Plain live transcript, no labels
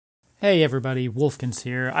Hey everybody, Wolfkins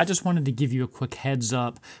here. I just wanted to give you a quick heads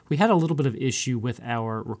up. We had a little bit of issue with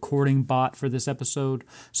our recording bot for this episode,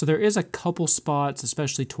 so there is a couple spots,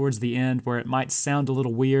 especially towards the end, where it might sound a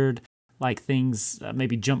little weird, like things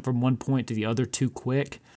maybe jump from one point to the other too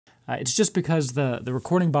quick. It's just because the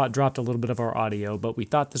recording bot dropped a little bit of our audio, but we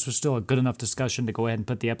thought this was still a good enough discussion to go ahead and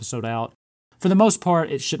put the episode out. For the most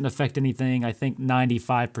part, it shouldn't affect anything. I think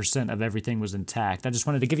 95% of everything was intact. I just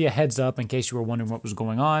wanted to give you a heads up in case you were wondering what was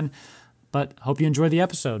going on, but hope you enjoy the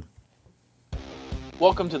episode.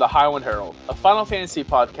 Welcome to the Highwind Herald, a Final Fantasy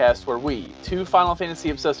podcast where we, two Final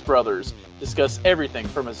Fantasy obsessed brothers, discuss everything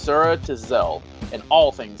from Azura to Zell, and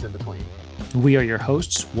all things in between. We are your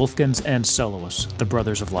hosts, Wolfkins and Soloist, the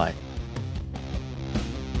Brothers of Light.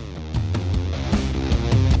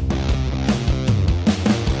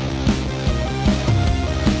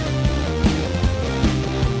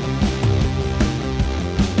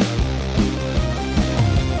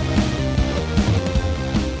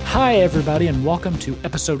 Hi everybody, and welcome to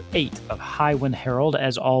episode 8 of Highwind Herald.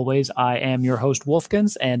 As always, I am your host,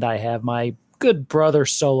 Wolfkins, and I have my good brother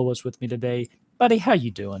Soloist with me today. Buddy, how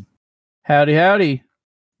you doing? Howdy, howdy.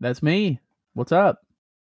 That's me. What's up?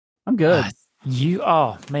 I'm good.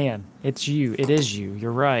 Oh man, it's you. It is you.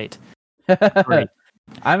 You're right. Great.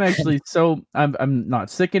 I'm actually I'm not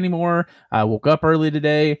sick anymore. I woke up early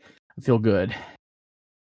today. I feel good.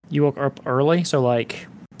 You woke up early, so like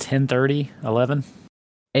 10:30, 11?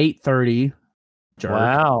 8:30.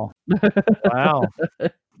 Wow. Wow.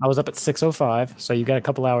 I was up at 6:05, so you got a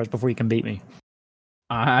couple hours before you can beat me.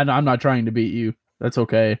 I'm not trying to beat you. That's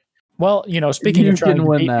okay. Well, speaking of trying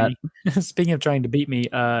to beat me,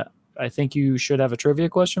 I think you should have a trivia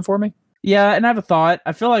question for me. Yeah, and I have a thought.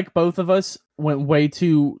 I feel like both of us went way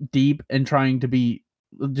too deep in trying to be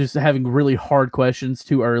just having really hard questions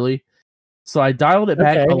too early. So I dialed it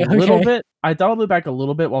back a little bit. I dialed it back a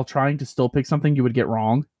little bit while trying to still pick something you would get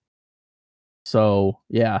wrong. So,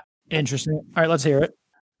 yeah. Interesting. All right, let's hear it.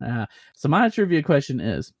 So my trivia question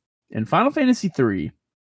is, in Final Fantasy III,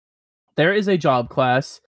 there is a job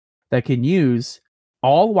class that can use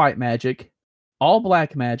all white magic, all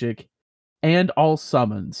black magic, and all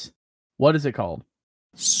summons. What is it called?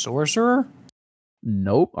 Sorcerer?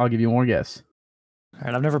 Nope. I'll give you one more guess. All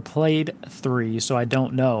right, I've never played 3, so I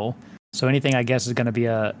don't know. So anything I guess is going to be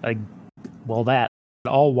that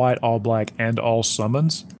all white, all black, and all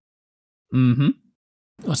summons. Mm-hmm.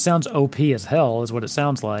 Well, it sounds OP as hell, is what it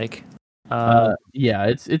sounds like. Yeah,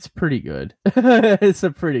 it's pretty good. It's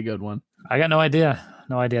a pretty good one. I got no idea.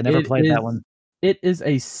 No idea. Never played that one. It is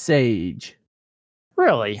a sage.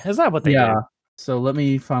 Really? Is that what they do? So let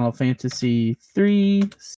me Final Fantasy 3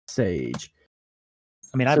 sage.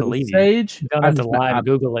 I mean, I believe sage. You don't have to live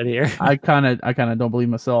Google it here. I kind of don't believe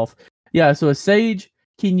myself. Yeah, so a sage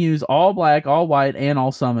can use all black, all white, and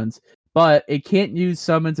all summons, but it can't use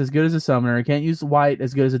summons as good as a summoner. It can't use white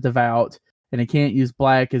as good as a devout, and it can't use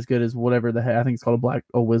black as good as whatever I think it's called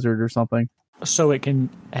a wizard or something. So it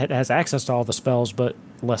has access to all the spells, but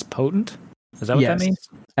less potent. Is that what that means?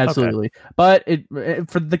 Absolutely. Okay. But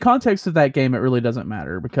it for the context of that game, it really doesn't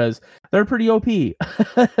matter because they're pretty OP.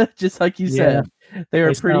 Just like you said, they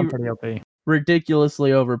are pretty OP,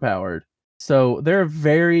 ridiculously overpowered. So they're a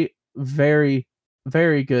very, very,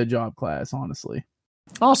 very good job class, honestly.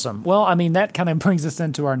 Awesome. Well, I mean, that kind of brings us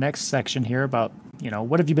into our next section here about,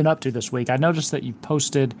 what have you been up to this week? I noticed that you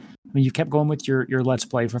posted, you kept going with your Let's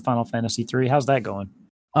Play for Final Fantasy III. How's that going?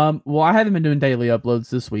 Well, I haven't been doing daily uploads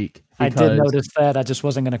this week. I did notice that. I just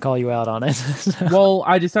wasn't going to call you out on it. Well,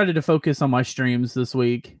 I decided to focus on my streams this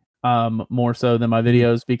week, more so than my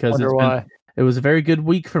videos because it was a very good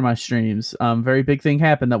week for my streams. Very big thing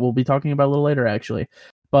happened that we'll be talking about a little later, actually.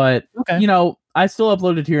 But, I still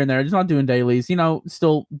uploaded here and there. Just not doing dailies.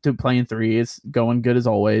 Still playing 3. It's going good as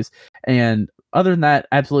always. And other than that,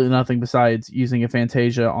 absolutely nothing besides using a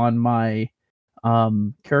Fantasia on my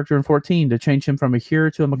character in 14 to change him from a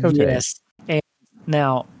Hyur to a Makote. Yes. And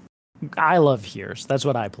now, I love Hyurs. That's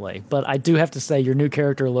what I play. But I do have to say, your new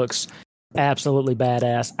character looks absolutely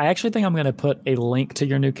badass. I actually think I'm going to put a link to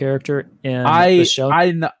your new character in the show.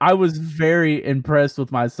 I was very impressed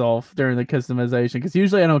with myself during the customization because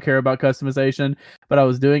usually I don't care about customization, but I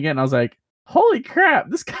was doing it and I was like, holy crap,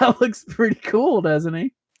 this guy looks pretty cool, doesn't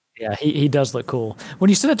he? Yeah, he does look cool. When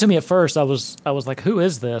you sent it to me at first, I was like, who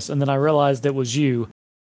is this? And then I realized it was you.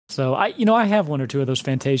 So I have one or two of those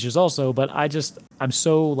Fantasias also, but I'm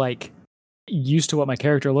so used to what my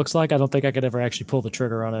character looks like. I don't think I could ever actually pull the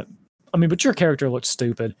trigger on it. I mean, but your character looked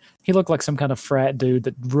stupid. He looked like some kind of frat dude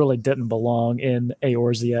that really didn't belong in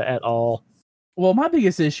Eorzea at all. Well, my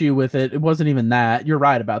biggest issue with it wasn't even that. You're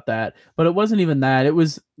right about that. But it wasn't even that. It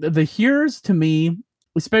was the Hyurs, to me,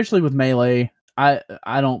 especially with Melee. I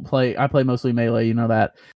play mostly Melee, you know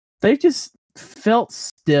that. They just felt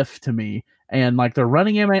stiff to me, and like the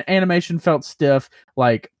running animation felt stiff.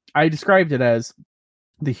 Like I described it as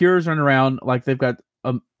the heroes run around like they've got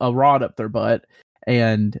a rod up their butt,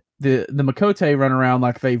 and the Makote run around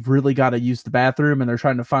like they've really got to use the bathroom and they're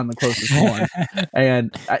trying to find the closest one.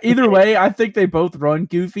 And either way, I think they both run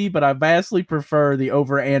goofy, but I vastly prefer the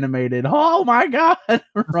over animated. Oh my god!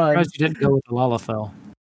 Run. You didn't go with the Lalafell.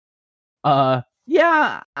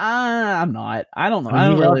 Yeah, I'm not. I don't know. I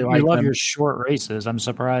don't really like. You love them. your short races. I'm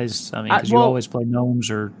surprised. I mean, because you always play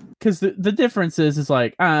gnomes or. Because the difference is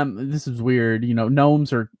like this is weird. You know,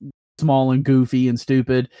 gnomes are small and goofy and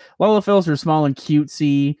stupid. Lalafells are small and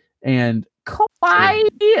cutesy and kawaii.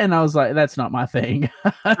 And I was like, that's not my thing.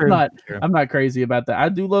 I'm not crazy about that. I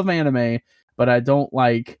do love anime, but I don't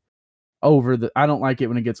like I don't like it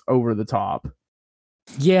when it gets over the top.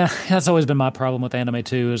 Yeah, that's always been my problem with anime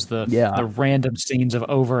too, is the random scenes of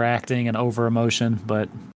overacting and over emotion, but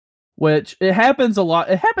which it happens a lot.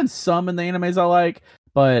 It happens some in the animes I like,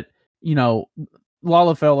 but you know,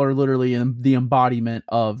 Lalafell are literally the embodiment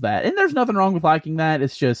of that. And there's nothing wrong with liking that.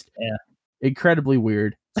 It's just incredibly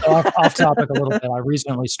weird. So off topic a little bit. I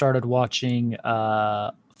recently started watching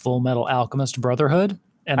Full Metal Alchemist Brotherhood,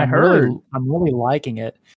 and I'm really liking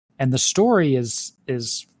it. And the story is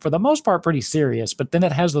for the most part pretty serious, but then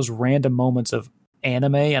it has those random moments of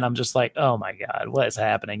anime, and I'm just like, oh my god, what is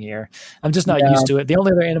happening here? I'm just not used to it. The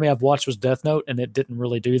only other anime I've watched was Death Note, and it didn't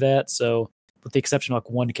really do that. So, with the exception of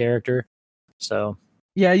like one character. So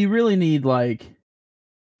yeah, you really need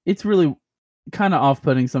it's really kind of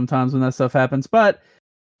off-putting sometimes when that stuff happens, but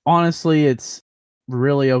honestly, it's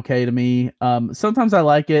really okay to me. Sometimes I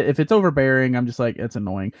like it. If it's overbearing, I'm just like, it's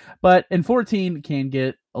annoying. But in 14 can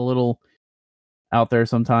get a little out there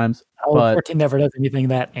sometimes. But 14 never does anything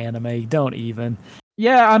that anime. Don't even.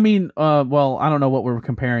 Yeah, I mean, well, I don't know what we're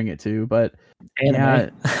comparing it to, but anime. Yeah,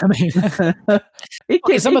 I mean,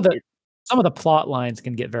 some of the plot lines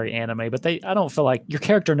can get very anime, but I don't feel like your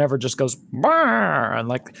character never just goes and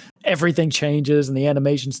like everything changes and the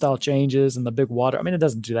animation style changes and the big water. I mean, it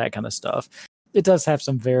doesn't do that kind of stuff. It does have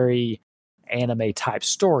some very anime type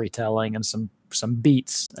storytelling and some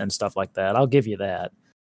beats and stuff like that. I'll give you that.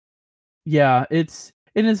 Yeah, it's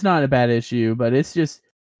not a bad issue, but it's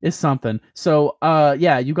something. So,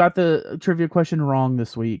 you got the trivia question wrong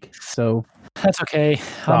this week. So that's okay.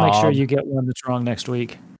 I'll make sure you get one that's wrong next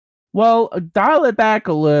week. Well, dial it back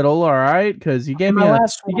a little, all right? Because you gave me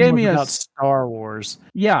about Star Wars.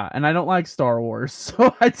 Yeah, and I don't like Star Wars,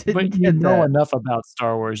 so I didn't. But you know enough about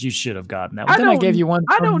Star Wars. You should have gotten that. Then I gave you one.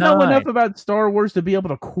 I don't know enough about Star Wars to be able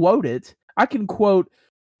to quote it. I can quote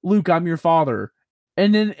Luke, "I'm your father,"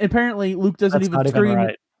 and then apparently Luke doesn't even scream.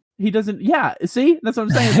 Right. He doesn't. Yeah, see, that's what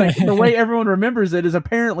I'm saying. It's like the way everyone remembers it is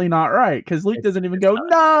apparently not right because Luke doesn't even go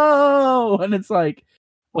no, and it's like.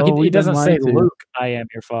 Well, he doesn't say Luke, I am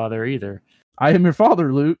your father either. I am your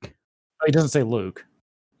father, Luke. Oh, he doesn't say Luke.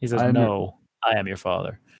 He says, I am your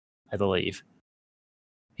father, I believe.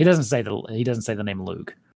 He doesn't say the name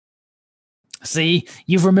Luke. See,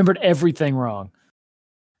 you've remembered everything wrong.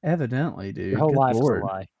 Evidently, dude. Your whole life's a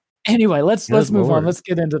lie. Anyway, let's move on. Let's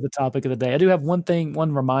get into the topic of the day. I do have one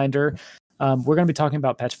reminder. We're going to be talking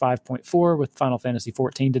about patch 5.4 with Final Fantasy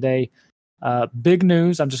 14 today. Big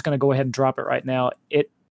news. I'm just going to go ahead and drop it right now. It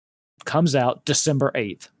comes out December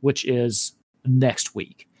 8th, which is next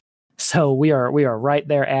week. So we are right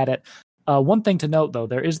there at it. One thing to note, though,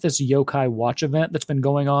 there is this Yokai Watch event that's been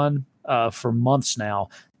going on for months now.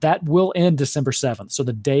 That will end December 7th, so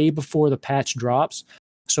the day before the patch drops.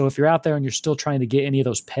 So if you're out there and you're still trying to get any of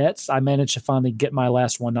those pets, I managed to finally get my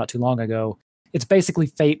last one not too long ago. It's basically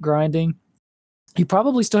fate grinding. You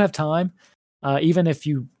probably still have time. Even if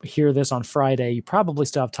you hear this on Friday, you probably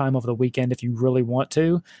still have time over the weekend if you really want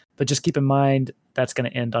to. But just keep in mind, that's going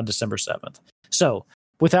to end on December 7th. So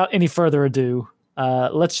without any further ado,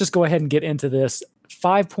 let's just go ahead and get into this.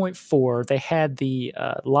 5.4, they had the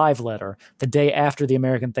live letter the day after the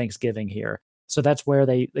American Thanksgiving here. So that's where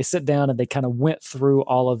they sit down and they kind of went through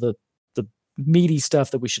all of the meaty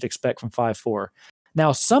stuff that we should expect from 5.4.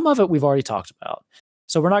 Now, some of it we've already talked about.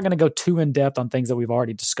 So we're not going to go too in-depth on things that we've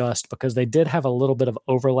already discussed because they did have a little bit of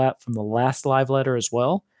overlap from the last live letter as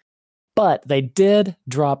well. But they did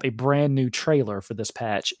drop a brand new trailer for this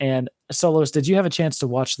patch. And Solos, did you have a chance to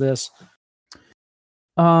watch this?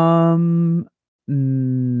 No.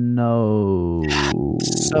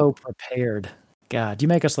 So prepared. God, you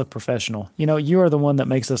make us look professional. You know, you are the one that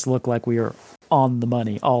makes us look like we are on the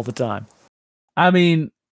money all the time. I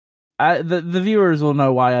mean, the viewers will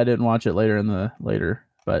know why I didn't watch it later,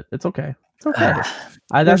 but it's okay. It's okay.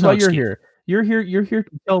 That's why you're here. You're here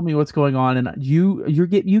to tell me what's going on, and you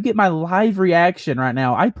get my live reaction right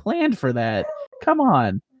now. I planned for that. Come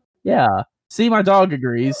on. Yeah. See, my dog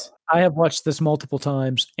agrees. I have watched this multiple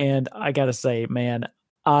times, and I gotta say, man,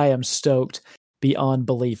 I am stoked beyond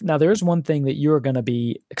belief. Now, there's one thing that you're going to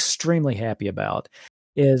be extremely happy about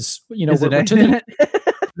is, we're to the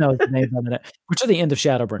no, the name's not in it. We're to the end of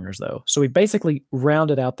Shadowbringers, though. So we basically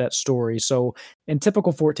rounded out that story. So in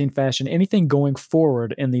typical 14 fashion, anything going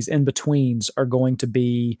forward in these in-betweens are going to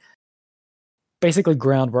be basically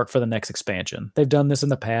groundwork for the next expansion. They've done this in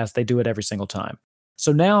the past. They do it every single time.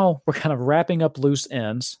 So now we're kind of wrapping up loose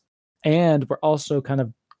ends, and we're also kind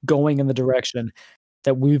of going in the direction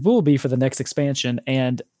that we will be for the next expansion.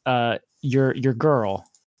 And your girl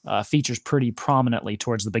features pretty prominently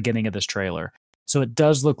towards the beginning of this trailer. So it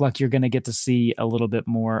does look like you're going to get to see a little bit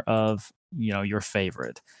more of, your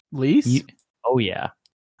favorite. Lise? Oh, yeah.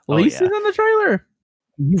 Lise is in the trailer?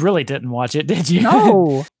 You really didn't watch it, did you?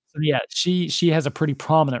 No. So yeah, she has a pretty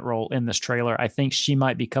prominent role in this trailer. I think she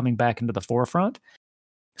might be coming back into the forefront.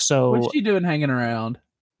 So what's she doing hanging around?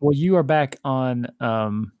 Well, you are back on.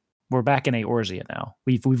 We're back in Eorzea now.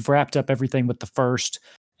 We've wrapped up everything with the first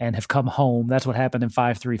and have come home. That's what happened in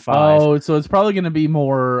 535. Oh, so it's probably going to be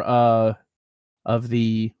more of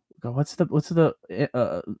the what's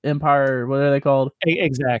the Empire? What are they called?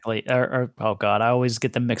 Exactly. Or oh god, I always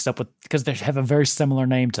get them mixed up with because they have a very similar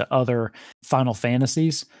name to other Final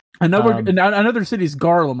Fantasies. I know another city's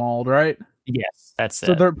Garlemald, right? Yes, that's it.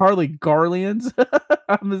 So they're partly Garleans.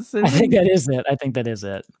 I'm assuming. I think that is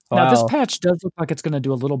it. Wow. Now this patch does look like it's going to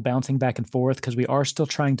do a little bouncing back and forth because we are still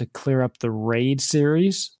trying to clear up the raid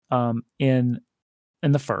series in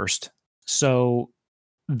the first. So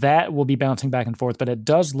that will be bouncing back and forth, but it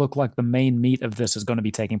does look like the main meat of this is going to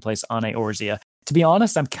be taking place on Eorzea. To be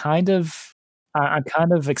honest, I'm kind of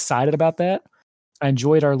excited about that. I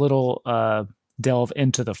enjoyed our little delve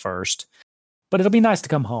into the first, but it'll be nice to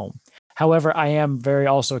come home. However, I am very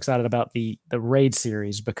also excited about the raid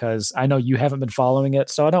series because I know you haven't been following it,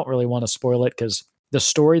 so I don't really want to spoil it because the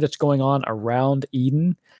story that's going on around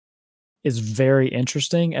Eden is very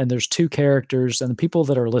interesting, and there's two characters, and the people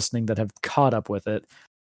that are listening that have caught up with it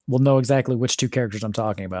will know exactly which two characters I'm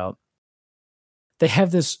talking about. They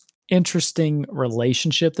have this interesting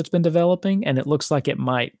relationship that's been developing, and it looks like it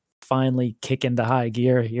might finally kick into high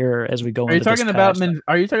gear here as we go into this patch.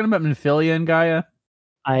 Are you talking about Minfilia and Gaia?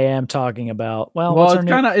 I am talking about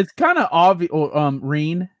it's kind of obvious.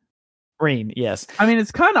 Reen, yes. I mean,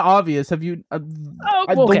 it's kind of obvious. Have you?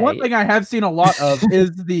 The one thing I have seen a lot of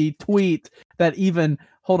is the tweet that even.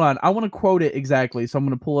 Hold on, I want to quote it exactly, so I'm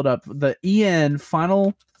going to pull it up. The EN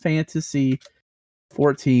Final Fantasy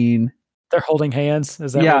 14. They're holding hands.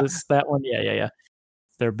 Is that what it's that one? Yeah.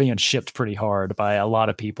 They're being shipped pretty hard by a lot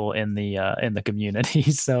of people in the community.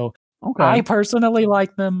 So. Okay. I personally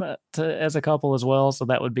like them as a couple as well, so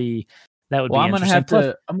that would be interesting. I'm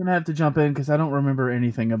gonna have to jump in because I don't remember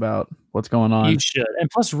anything about what's going on. You should, and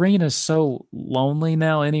plus, Reen is so lonely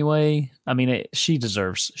now. Anyway, I mean, she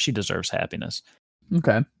deserves happiness.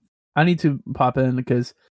 Okay, I need to pop in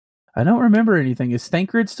because I don't remember anything. Is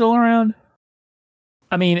Thancred still around?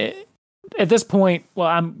 I mean, at this point,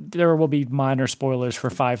 there will be minor spoilers for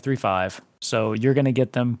 535. So you're going to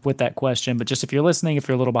get them with that question. But just if you're listening, if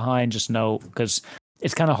you're a little behind, just know, because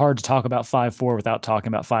it's kind of hard to talk about 5.4 without talking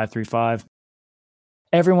about 5.3.5.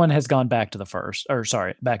 Everyone has gone back to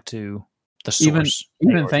back to the source.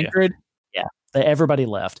 Even Thancred? Yeah. Everybody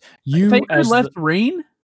left. Thancred left Reen?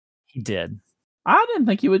 He did. I didn't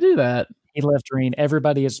think he would do that. He left Reen.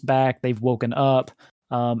 Everybody is back. They've woken up.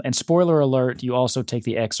 And spoiler alert, you also take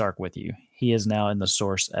the Exarch with you. He is now in the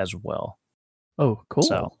source as well. Oh, cool.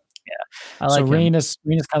 So, yeah. Reen is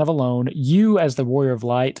kind of alone. You, as the Warrior of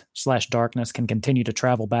Light / Darkness, can continue to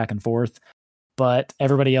travel back and forth, but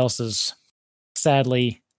everybody else is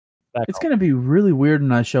sadly back It's going to be really weird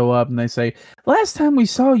when I show up and they say, last time we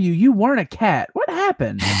saw you, you weren't a cat. What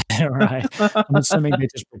happened? Right. I'm assuming they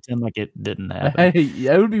just pretend like it didn't happen.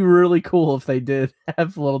 It would be really cool if they did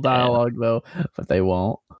have a little dialogue, though, but they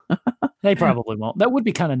won't. They probably won't. That would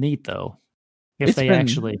be kind of neat, though,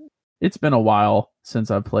 It's been a while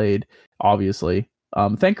since I played, obviously.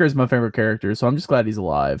 Thanker is my favorite character, so I'm just glad he's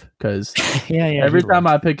alive, because every time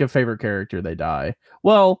I pick a favorite character, they die.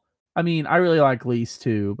 Well, I mean, I really like Lise,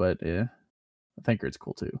 too, but Thanker is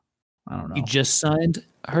cool, too. I don't know. You just signed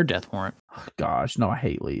her death warrant. Oh, gosh, no, I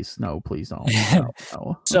hate Lise. No, please don't.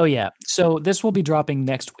 No. So this will be dropping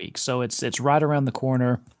next week. So it's right around the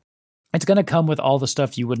corner. It's going to come with all the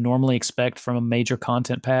stuff you would normally expect from a major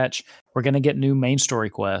content patch. We're going to get new main story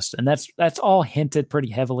quests, and that's all hinted pretty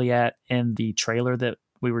heavily at in the trailer that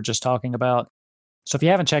we were just talking about. So if you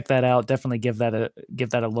haven't checked that out, definitely give that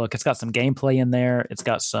a look. It's got some gameplay in there. It's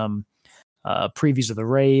got some previews of the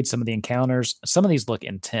raid, some of the encounters. Some of these look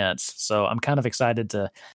intense, so I'm kind of excited to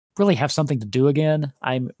really have something to do again.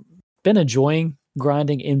 I've been enjoying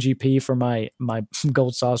grinding MGP for my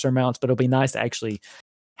gold saucer mounts, but it'll be nice to actually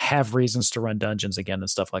have reasons to run dungeons again and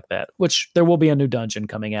stuff like that, which there will be a new dungeon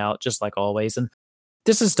coming out just like always. And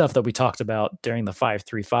this is stuff that we talked about during the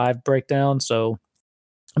 5.3.5 breakdown, so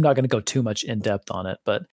I'm not going to go too much in depth on it,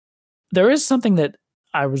 but there is something that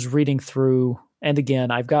I was reading through. And again,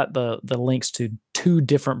 I've got the links to 2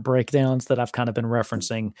 different breakdowns that I've kind of been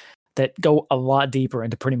referencing that go a lot deeper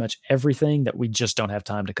into pretty much everything that we just don't have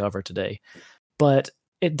time to cover today. But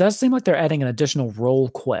it does seem like they're adding an additional role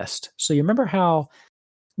quest. So you remember how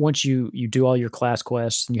once you do all your class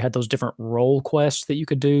quests and you had those different role quests that you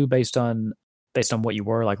could do based on what you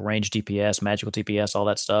were, like range DPS, magical DPS, all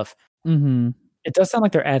that stuff. Mm-hmm. It does sound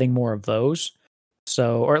like they're adding more of those.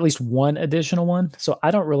 So, or at least one additional one. So I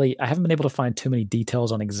haven't been able to find too many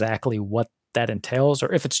details on exactly what that entails,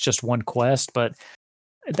 or if it's just one quest, but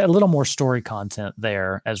a little more story content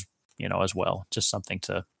there as well. Just something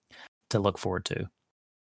to look forward to.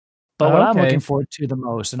 But what I'm looking forward to the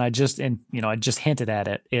most, and I just hinted at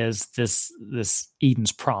it, is this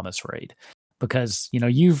Eden's Promise raid. Because,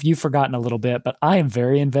 you've forgotten a little bit, but I am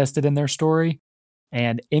very invested in their story.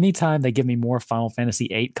 And anytime they give me more Final Fantasy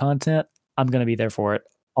VIII content, I'm going to be there for it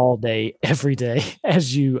all day, every day,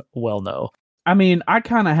 as you well know. I mean, I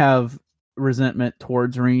kind of have resentment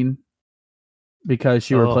towards Reen because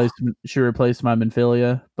she replaced my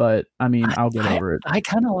Minfilia, but I mean, I'll get over it. I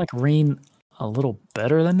kind of like Reen a little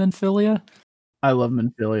better than Minfilia. I love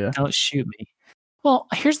Minfilia. Don't shoot me. Well,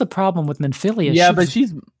 here's the problem with Minfilia. Yeah, but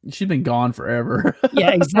she's been gone forever.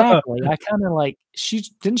 Yeah, exactly. I kind of like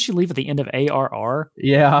didn't she leave at the end of ARR?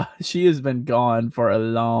 Yeah, she has been gone for a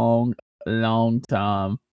long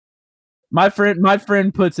time. My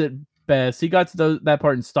friend puts it best. He got to that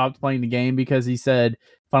part and stopped playing the game because he said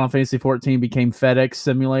Final Fantasy 14 became FedEx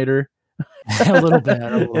Simulator. a little bit.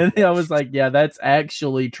 And I was like, yeah, that's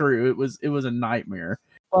actually true. It was a nightmare.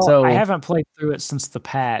 Well, so I haven't played through it since the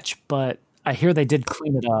patch, but I hear they did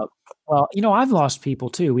clean it up. Well, I've lost people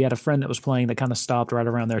too. We had a friend that was playing that kind of stopped right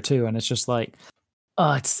around there too, and it's just like,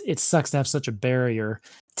 it sucks to have such a barrier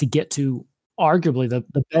to get to. Arguably,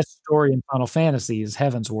 the best story in Final Fantasy is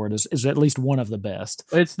Heavensward is at least one of the best.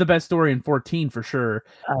 It's the best story in 14 for sure.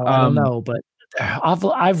 I don't know, but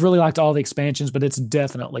I've really liked all the expansions, but it's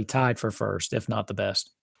definitely tied for first, if not the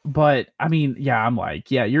best. But I mean, yeah, I'm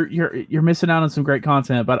like, yeah, you're missing out on some great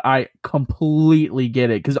content, but I completely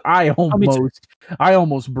get it because I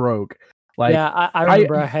almost broke. Like, yeah, I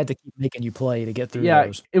remember I had to keep making you play to get through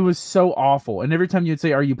those. It was so awful, and every time you'd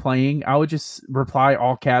say, "Are you playing?" I would just reply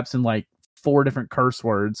all caps and like 4 different curse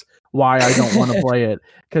words why I don't want to play it,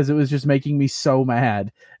 because it was just making me so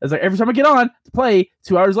mad. It's like every time I get on to play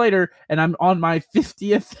 2 hours later and I'm on my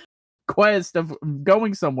 50th quest of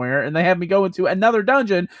going somewhere and they have me go into another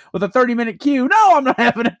dungeon with a 30-minute queue. No, I'm not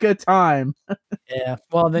having a good time. Yeah.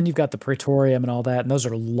 Well, then you've got the Praetorium and all that, and those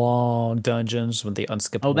are long dungeons with the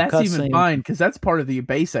unskippable Oh, that's even fine because that's part of the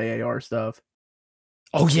base AAR stuff.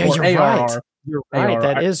 Oh yeah, you're right. You're right. ARR.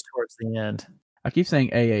 That is towards the end. I keep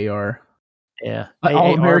saying AAR. Yeah.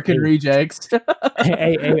 All American Rejects.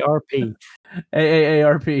 AARP.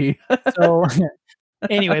 AARP. So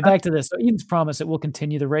anyway, back to this. So Eden's Promise, it will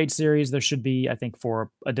continue the raid series. There should be, I think,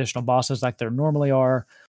 4 additional bosses like there normally are.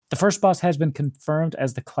 The first boss has been confirmed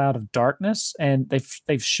as the Cloud of Darkness, and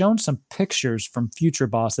they've shown some pictures from future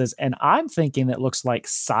bosses, and I'm thinking that looks like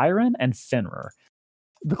Siren and Fenrir.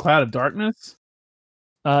 The Cloud of Darkness?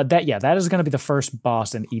 That is going to be the first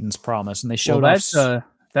boss in Eden's Promise, and they showed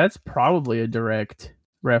that's probably a direct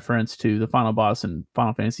reference to the final boss in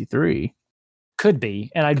Final Fantasy 3. Could be,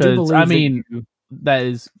 and I do believe. That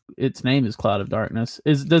is, its name is Cloud of Darkness.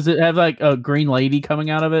 Does it have like a green lady coming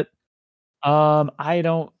out of it? I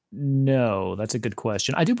don't know. That's a good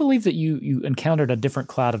question. I do believe that you encountered a different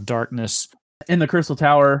Cloud of Darkness in the Crystal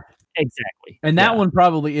Tower. Exactly, and that one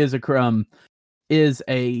probably is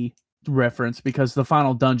a reference because the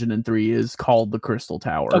final dungeon in 3 is called the Crystal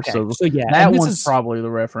Tower. Okay, so yeah, that one's probably the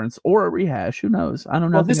reference or a rehash. Who knows? I don't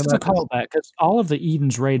know. Well, this is a callback because all of the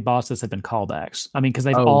Eden's raid bosses have been callbacks. I mean, because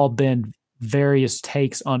they've all been various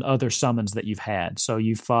takes on other summons that you've had. So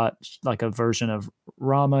you fought like a version of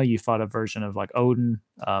Rama, you fought a version of like Odin.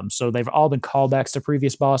 So they've all been callbacks to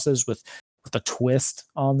previous bosses with a twist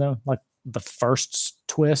on them, like the first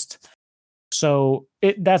twist. So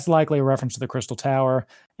that's likely a reference to the Crystal Tower.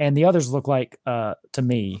 And the others look like, to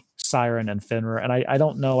me, Siren and Fenrir. And I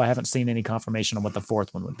don't know. I haven't seen any confirmation on what the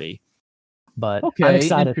fourth one would be. But Okay, I'm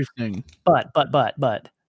excited. Interesting. But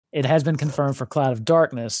it has been confirmed for Cloud of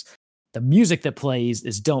Darkness. The music that plays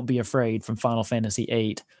is "Don't Be Afraid" from Final Fantasy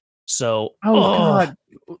VIII. So, God,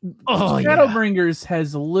 yeah. Shadowbringers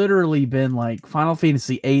has literally been like Final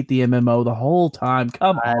Fantasy VIII, the MMO, the whole time.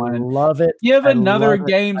 Come on, I love it. Give I another love it.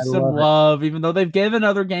 game I some love it. love, even though they've given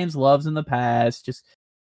other games loves in the past. Just,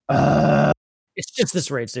 It's just this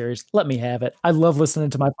raid series. Let me have it. I love listening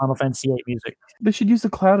to my Final Fantasy VIII music. they should use the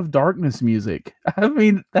Cloud of Darkness music. I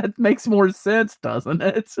mean, that makes more sense, doesn't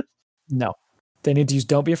it? No, they need to use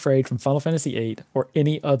 "Don't Be Afraid" from Final Fantasy VIII or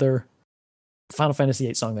any other Final Fantasy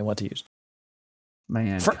VIII song they want to use.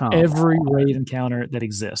 Man, For every raid encounter that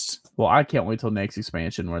exists. Well, I can't wait till next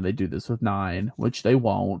expansion where they do this with 9, which they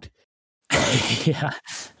won't. Yeah,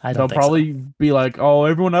 they'll probably be like, "Oh,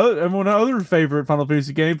 everyone other favorite Final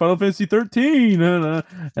Fantasy game, Final Fantasy 13," and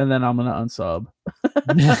then I'm gonna unsub.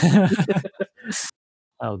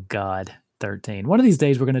 Oh God, 13. One of these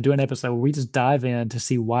days, we're gonna do an episode where we just dive in to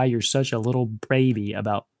see why you're such a little baby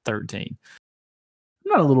about 13.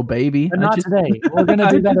 I'm not a little baby. But not today. We're gonna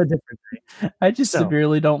do that a different day. I just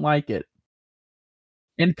severely don't like it,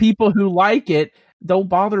 and people who like it don't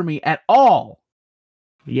bother me at all.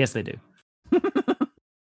 Yes, they do.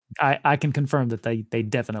 I can confirm that they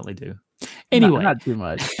definitely do. Anyway, not too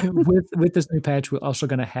much. with this new patch, we're also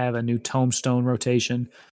going to have a new tombstone rotation.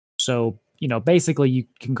 So, basically you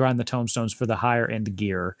can grind the tombstones for the higher end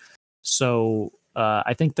gear. So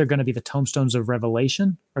I think they're going to be the tombstones of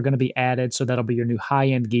Revelation are going to be added. So that'll be your new high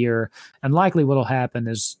end gear. And likely what'll happen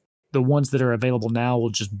is the ones that are available now will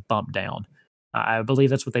just bump down. I believe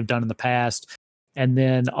that's what they've done in the past. And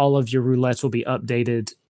then all of your roulettes will be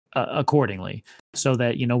updated accordingly, so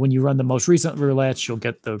that when you run the most recent roulettes, you'll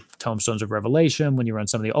get the Tombstones of Revelation. When you run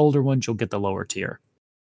some of the older ones, you'll get the lower tier.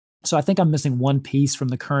 So I think I'm missing one piece from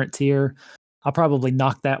the current tier. I'll probably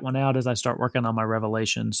knock that one out as I start working on my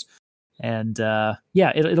Revelations. And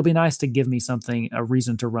it'll be nice to give me a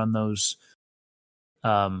reason to run those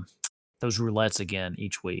roulettes again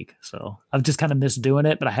each week. So I've just kind of missed doing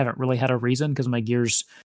it, but I haven't really had a reason because my gear's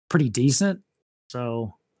pretty decent.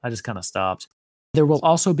 So I just kind of stopped. There will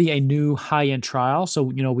also be a new high-end trial. So,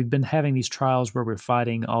 we've been having these trials where we're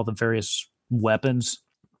fighting all the various weapons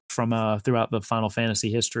from throughout the Final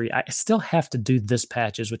Fantasy history. I still have to do this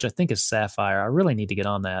patches, which I think is Sapphire. I really need to get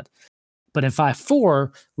on that. But in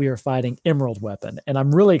 5.4, we are fighting Emerald Weapon. And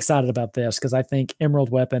I'm really excited about this because I think Emerald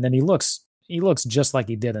Weapon, and he looks just like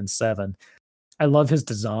he did in 7. I love his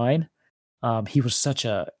design. He was such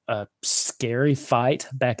a scary fight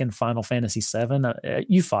back in Final Fantasy 7.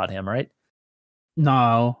 You fought him, right?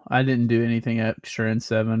 No, I didn't do anything extra in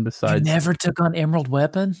 7 besides. You never took on Emerald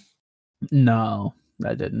Weapon? No,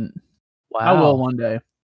 I didn't. Wow. I will one day.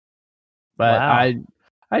 But wow.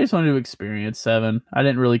 I just wanted to experience 7. I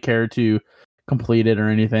didn't really care to complete it or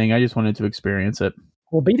anything. I just wanted to experience it.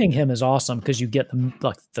 Well, beating him is awesome because you get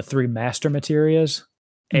the 3 master materias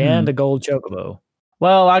and a gold chocobo.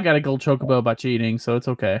 Well, I got a gold chocobo by cheating, so it's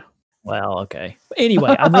okay. Well, okay.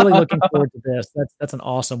 Anyway, I'm really looking forward to this. That's an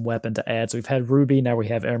awesome weapon to add. So we've had Ruby, now we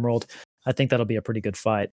have Emerald. I think that'll be a pretty good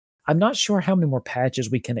fight. I'm not sure how many more patches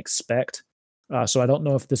we can expect. So I don't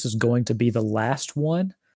know if this is going to be the last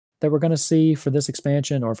one that we're going to see for this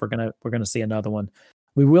expansion, or if we're going to see another one.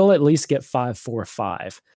 We will at least get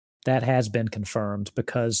 5.4.5. That has been confirmed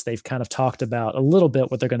because they've kind of talked about a little bit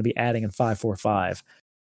what they're going to be adding in 5.4.5,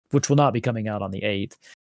 which will not be coming out on the 8th.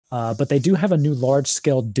 But they do have a new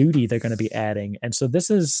large-scale duty they're going to be adding. And so this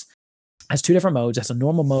has 2 different modes. It has a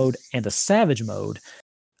normal mode and a savage mode.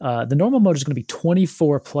 The normal mode is going to be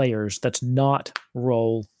 24 players that's not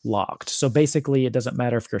role locked. So basically, it doesn't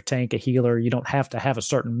matter if you're a tank, a healer. You don't have to have a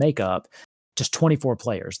certain makeup. Just 24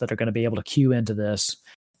 players that are going to be able to queue into this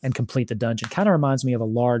and complete the dungeon. Kind of reminds me of a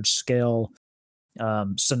large-scale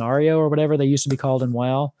scenario or whatever they used to be called in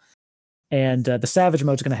WoW. And the savage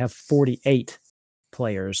mode is going to have 48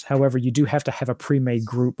 players. However, you do have to have a pre-made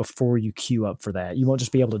group before you queue up for that. You won't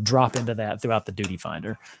just be able to drop into that throughout the duty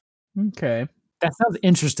finder. Okay. That sounds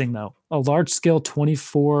interesting, though. A large-scale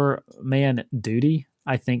 24-man duty,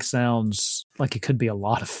 I think, sounds like it could be a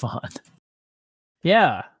lot of fun.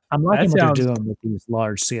 Yeah. I'm liking what they're doing with these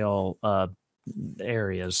large-scale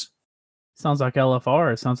areas. Sounds like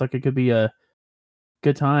LFR. It sounds like it could be a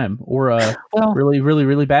good time or a really, really,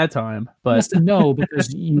 really bad time. But no,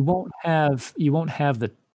 because you won't have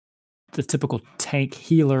the typical tank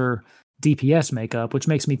healer DPS makeup, which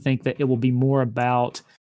makes me think that it will be more about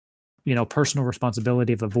personal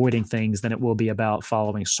responsibility of avoiding things than it will be about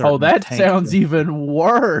following certain. Oh, that sounds even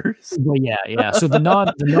worse. Well, yeah. So the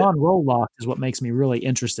non role lock is what makes me really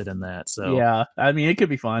interested in that. So yeah, I mean, it could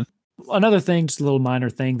be fun. another thing, just a little minor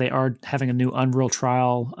thing, they are having a new Unreal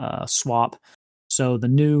Trial swap. So the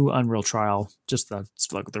new Unreal Trial, just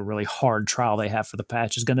the really hard trial they have for the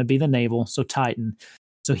patch, is going to be the Naval, so Titan.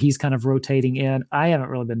 So he's kind of rotating in. I haven't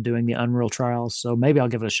really been doing the Unreal Trials, so maybe I'll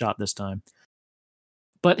give it a shot this time.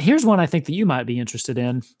 But here's one I think that you might be interested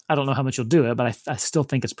in. I don't know how much you'll do it, but I still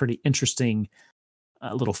think it's pretty interesting.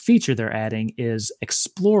 A little feature they're adding is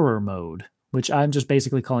Explorer mode, which I'm just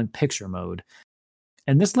basically calling picture mode.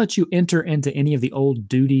 And this lets you enter into any of the old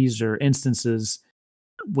duties or instances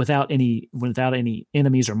without any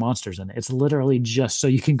enemies or monsters in it. It's literally just so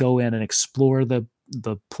you can go in and explore the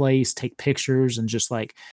place, take pictures, and just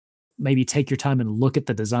like maybe take your time and look at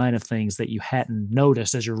the design of things that you hadn't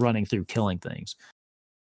noticed as you're running through killing things.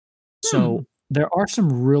 So there are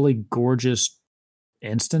some really gorgeous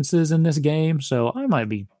instances in this game, so I might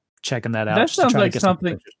be checking that out. That sounds like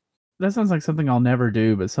something. That sounds like something I'll never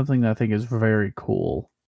do, but something that I think is very cool.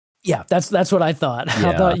 Yeah, that's what I thought. Yeah.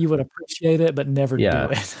 I thought you would appreciate it, but never do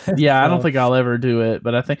it. Yeah, I don't think I'll ever do it,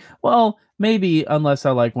 but I think, well, maybe unless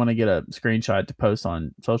I like want to get a screenshot to post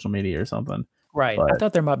on social media or something. Right. But I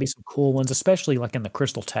thought there might be some cool ones, especially like in the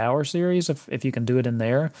Crystal Tower series, if you can do it in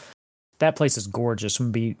there. That place is gorgeous.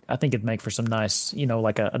 I think it'd make for some nice,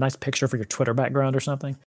 like a nice picture for your Twitter background or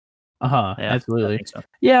something. Yeah, absolutely. So.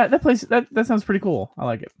 Yeah, that place that sounds pretty cool. I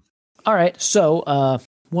like it. All right, so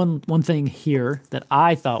one thing here that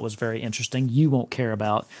I thought was very interesting, you won't care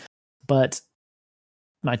about, but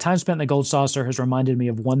my time spent in the Gold Saucer has reminded me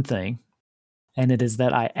of one thing, and it is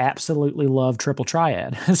that I absolutely love Triple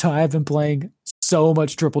Triad. So I have been playing so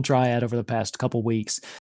much Triple Triad over the past couple weeks.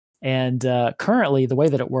 And currently, the way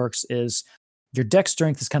that it works is your deck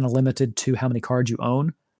strength is kind of limited to how many cards you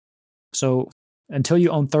own. So until you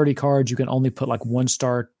own 30 cards, you can only put like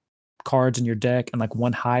 1-star cards in your deck and like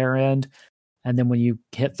one higher end. And then when you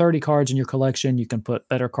hit 30 cards in your collection, you can put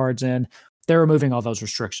better cards in. They're removing all those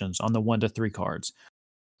restrictions on the 1 to 3 cards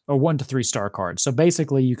or 1 to 3-star cards. So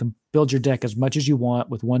basically, you can build your deck as much as you want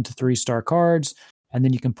with 1 to 3-star cards, and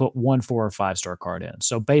then you can put 1 4 or 5-star card in.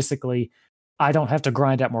 So basically, I don't have to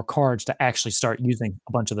grind out more cards to actually start using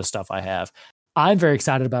a bunch of the stuff I have. I'm very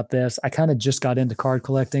excited about this. I kind of just got into card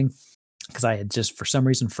collecting because I had just, for some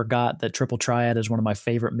reason, forgot that Triple Triad is one of my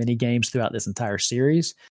favorite mini games throughout this entire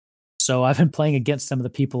series. So I've been playing against some of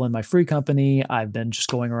the people in my free company. I've been just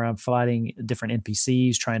going around fighting different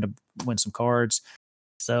NPCs, trying to win some cards.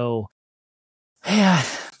 So yeah,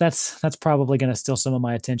 that's probably going to steal some of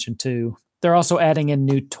my attention too. They're also adding in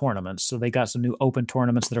new tournaments. So they got some new open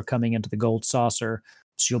tournaments that are coming into the Gold Saucer.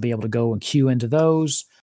 So you'll be able to go and queue into those.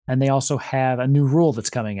 And they also have a new rule that's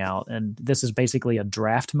coming out. And this is basically a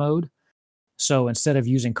draft mode. So instead of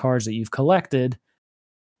using cards that you've collected,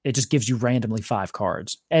 it just gives you randomly 5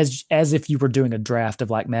 cards. As if you were doing a draft of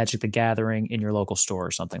like Magic the Gathering in your local store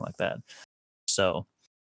or something like that. So...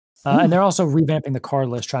 and they're also revamping the card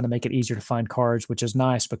list, trying to make it easier to find cards, which is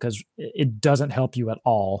nice because it doesn't help you at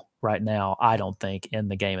all right now, I don't think, in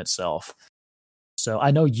the game itself. So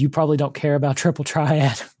I know you probably don't care about Triple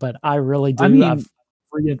Triad, but I really do. I've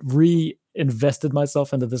reinvested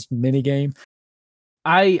myself into this mini game.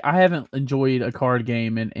 I haven't enjoyed a card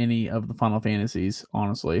game in any of the Final Fantasies,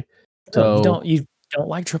 honestly. So you don't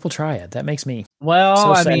like Triple Triad. That makes me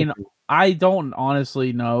I don't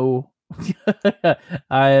honestly know.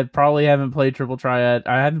 I probably haven't played Triple Triad.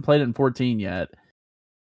 I haven't played it in 14 yet,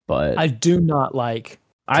 but I do not like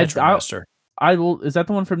Tetramaster. I will. Is that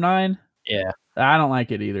the one from 9? Yeah, I don't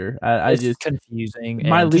like it either. It's just confusing.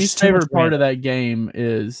 My least favorite part of that game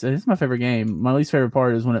is it's my favorite game. My least favorite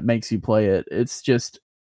part is when it makes you play it. It's just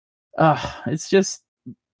I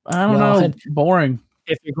don't know, boring.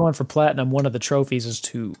 If you're going for platinum, one of the trophies is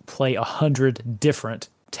to play 100 different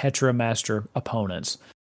Tetramaster opponents.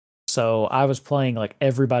 So I was playing like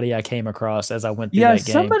everybody I came across as I went through that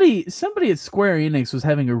game. Somebody at Square Enix was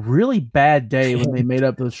having a really bad day when they made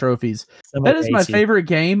up those trophies. That is my favorite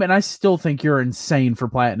game, and I still think you're insane for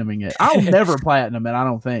platinuming it. I'll never platinum it, I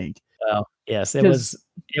don't think. Well, yes, it was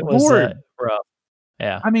rough.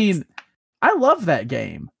 Yeah. I mean, I love that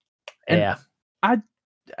game. And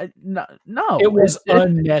no. It was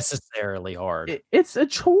unnecessarily hard. It's a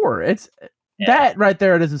chore. That right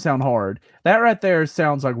there doesn't sound hard. That right there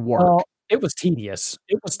sounds like work. Well, it was tedious.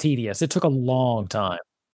 It took a long time.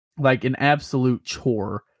 Like an absolute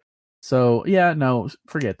chore. So, yeah, no,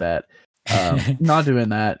 forget that. Not doing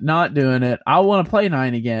that. Not doing it. I want to play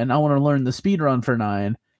 9 again. I want to learn the speed run for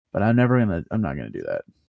 9, but I'm not going to do that.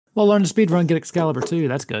 Well, learn the speed run, get Excalibur 2.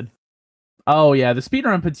 That's good. Oh, yeah. The speed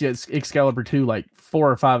run puts you at Excalibur 2 like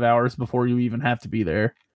 4 or 5 hours before you even have to be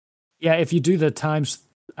there. Yeah, if you do the times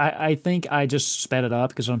I think I just sped it up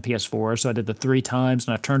because on PS4, so I did the 3 times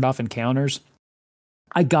and I turned off encounters.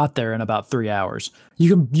 I got there in about 3 hours.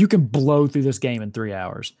 You can blow through this game in 3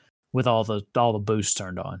 hours with all the boosts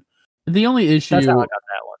turned on. The only issue, that's how I got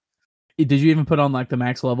that one. Did you even put on like the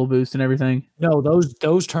max level boost and everything? No,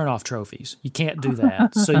 those turn off trophies. You can't do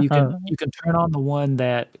that. So you can turn on the one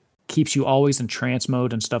that keeps you always in trance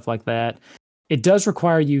mode and stuff like that. It does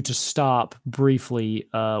require you to stop briefly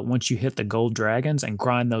once you hit the gold dragons and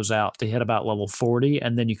grind those out to hit about level 40,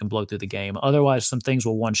 and then you can blow through the game. Otherwise, some things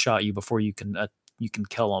will one shot you before you can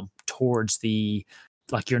kill them towards the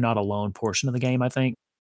like you're not alone portion of the game. I think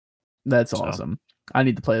that's awesome. I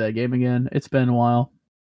need to play that game again. It's been a while.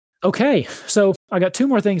 Okay, so I got 2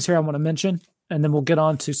 more things here I want to mention, and then we'll get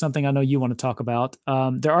on to something I know you want to talk about.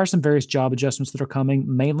 There are some various job adjustments that are coming,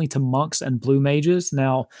 mainly to monks and blue mages.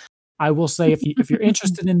 Now, I will say if you're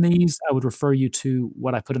interested in these, I would refer you to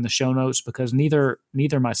what I put in the show notes because neither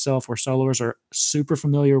myself or soloers are super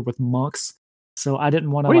familiar with monks. So I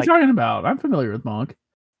didn't want to. What are you talking about? I'm familiar with monk.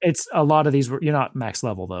 It's a lot of these. You're not max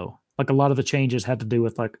level though. Like a lot of the changes had to do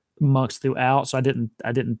with like monks throughout. So I didn't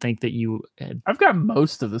think that you had. I've got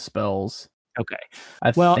most of the spells. Okay.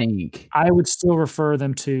 I think I would still refer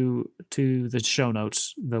them to the show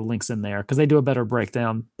notes, the links in there, because they do a better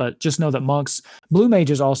breakdown. But just know that monks, blue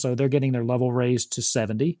mages also, they're getting their level raised to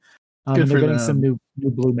 70. And they're getting some new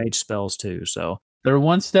blue mage spells too. So they're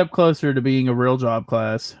one step closer to being a real job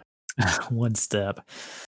class. One step.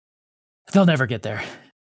 They'll never get there.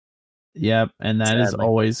 Yep, and that is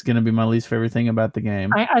always going to be my least favorite thing about the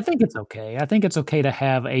game. I think it's okay. I think it's okay to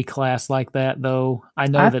have a class like that, though. I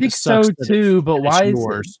know that it sucks so too, but why is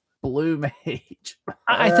it blue mage?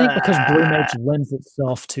 I think because blue mage lends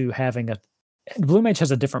itself to having blue mage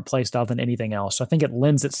has a different playstyle than anything else. So I think it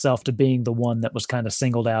lends itself to being the one that was kind of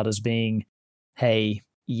singled out as being, hey,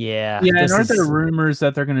 yeah. Yeah, and aren't there rumors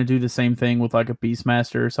that they're going to do the same thing with like a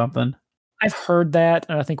Beastmaster or something? I've heard that,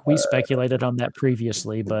 and I think we speculated on that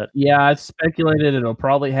previously, but yeah, I've speculated it'll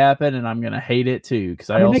probably happen, and I'm gonna hate it too because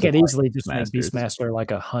I mean, they could easily just make Beastmaster like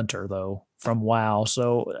a hunter though from WoW,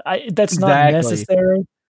 so that's not necessary.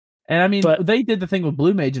 And I mean, they did the thing with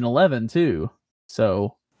Blue Mage in 11 too,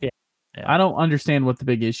 so yeah. I don't understand what the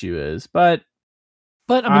big issue is, but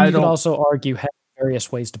I mean, you could also argue having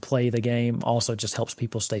various ways to play the game also just helps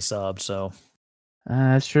people stay subbed. So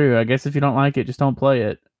that's true. I guess if you don't like it, just don't play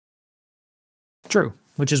it. True,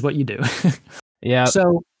 which is what you do. Yeah.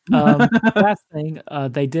 So last thing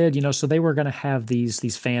they did, so they were going to have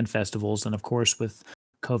these fan festivals, and of course with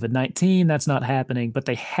COVID-19, that's not happening. But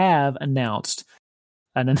they have announced,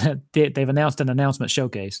 they've announced an announcement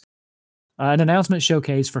showcase,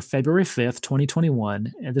 for February 5th,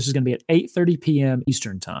 2021, and this is going to be at 8:30 p.m.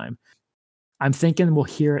 Eastern time. I'm thinking we'll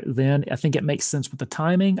hear it then. I think it makes sense with the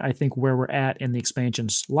timing. I think where we're at in the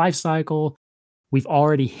expansion's life cycle. We've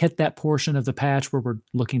already hit that portion of the patch where we're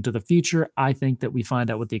looking to the future. I think that we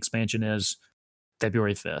find out what the expansion is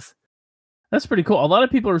February 5th. That's pretty cool. A lot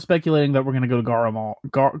of people are speculating that we're going to go to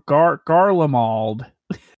Garlemald.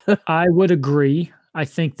 I would agree. I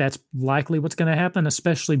think that's likely what's going to happen,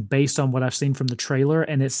 especially based on what I've seen from the trailer,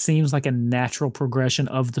 and it seems like a natural progression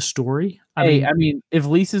of the story. I mean, if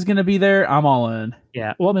Lisa's going to be there, I'm all in.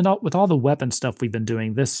 Yeah, well, I mean, with all the weapon stuff we've been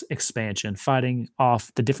doing, this expansion, fighting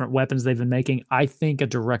off the different weapons they've been making, I think a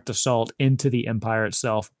direct assault into the Empire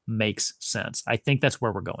itself makes sense. I think that's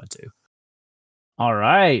where we're going to. All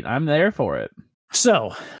right, I'm there for it.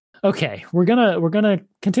 So, okay, we're gonna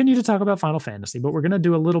continue to talk about Final Fantasy, but we're gonna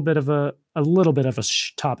do a little bit of a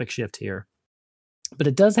topic shift here. But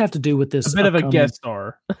it does have to do with this. A bit of a guest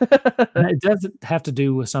star. It does have to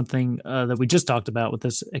do with something that we just talked about with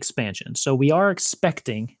this expansion. So we are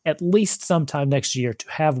expecting at least sometime next year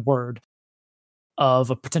to have word of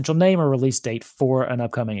a potential name or release date for an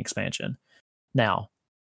upcoming expansion. Now,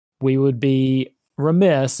 we would be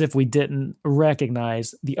remiss if we didn't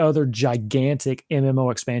recognize the other gigantic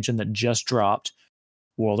MMO expansion that just dropped.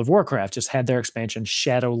 World of Warcraft just had their expansion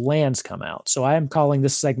Shadowlands come out. So I am calling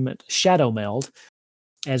this segment Shadow Meld.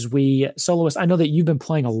 As soloists, I know that you've been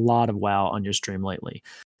playing a lot of WoW on your stream lately.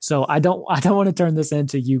 So I don't want to turn this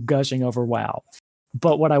into you gushing over WoW.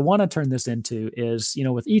 But what I want to turn this into is,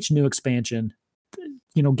 with each new expansion,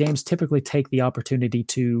 games typically take the opportunity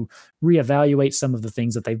to reevaluate some of the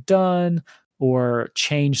things that they've done or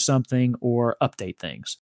change something or update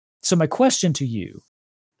things. So my question to you,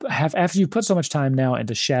 after you put so much time now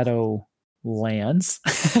into Shadowlands,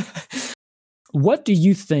 what do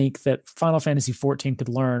you think that Final Fantasy XIV could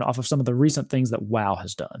learn off of some of the recent things that WoW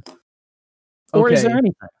has done? Or is there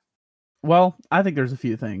anything? Well, I think there's a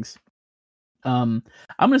few things. I'm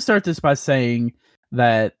going to start this by saying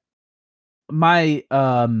that my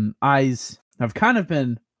eyes have kind of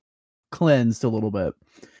been cleansed a little bit.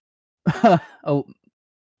 Oh,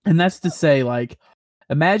 and that's to say, like,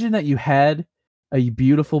 imagine that you had a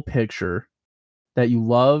beautiful picture that you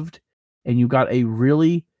loved, and you got a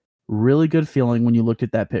really, really good feeling when you looked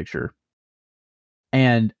at that picture.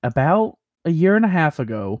 And about a year and a half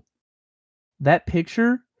ago, that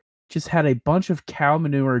picture just had a bunch of cow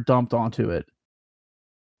manure dumped onto it.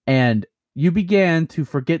 And you began to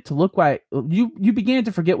forget to look like you began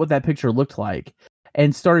to forget what that picture looked like,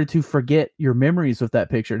 and started to forget your memories with that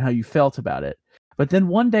picture and how you felt about it. But then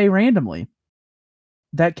one day, randomly,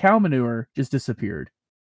 that cow manure just disappeared,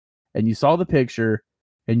 and you saw the picture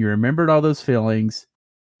and you remembered all those feelings.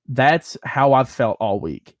 That's how I've felt all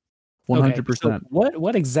week. 100%. Okay, so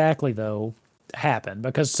what exactly though happened?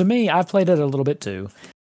 Because to me, I've played it a little bit too.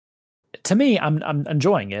 To me, I'm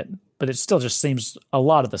enjoying it, but it still just seems a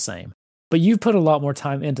lot of the same. But you've put a lot more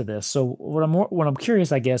time into this. So what I'm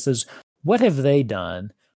curious, I guess, is what have they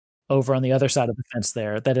done over on the other side of the fence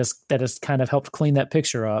there that has kind of helped clean that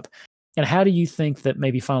picture up? And how do you think that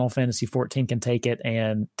maybe Final Fantasy XIV can take it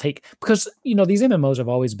and because, these MMOs have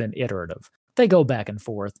always been iterative. They go back and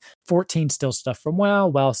forth. 14 still stuff from WoW,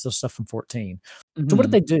 WoW still stuff from 14. Mm-hmm. So what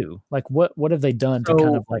did they do? Like, what have they done to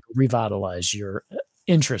kind of like revitalize your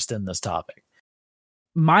interest in this topic?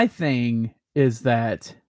 My thing is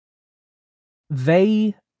that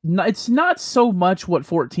it's not so much what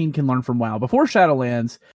 14 can learn from WoW. Before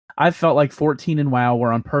Shadowlands, I felt like 14 and WoW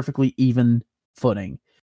were on perfectly even footing.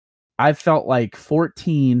 I felt like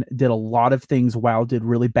 14 did a lot of things WoW did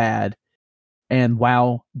really bad, and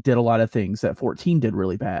WoW did a lot of things that 14 did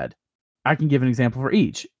really bad. I can give an example for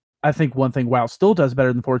each. I think one thing WoW still does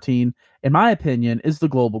better than 14, in my opinion, is the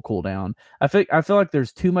global cooldown. I feel like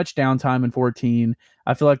there's too much downtime in 14.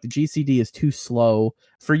 I feel like the GCD is too slow.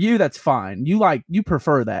 For you, that's fine. You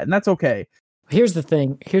prefer that, and that's okay. Here's the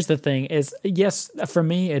thing is, yes, for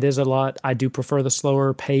me, it is a lot. I do prefer the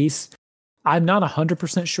slower pace. I'm not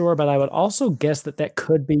 100% sure, but I would also guess that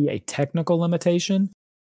could be a technical limitation,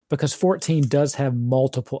 because 14 does have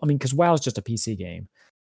multiple. I mean, because WoW is just a PC game,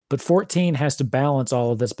 but 14 has to balance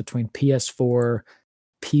all of this between PS4,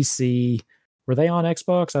 PC. Were they on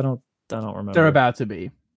Xbox? I don't remember. They're about to be.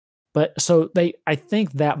 But so I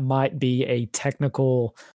think that might be a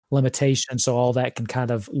technical limitation, so all that can kind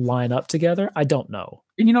of line up together. I don't know.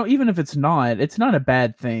 And even if it's not a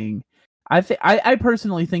bad thing. I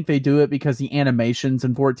personally think they do it because the animations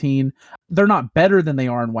in 14, they're not better than they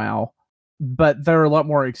are in WoW, but they're a lot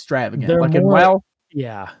more extravagant. In WoW,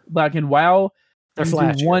 yeah. Like in WoW, they're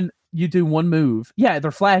flashier. You do one move. Yeah,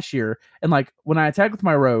 they're flashier. And like when I attack with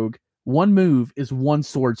my rogue, one move is one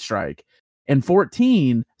sword strike. In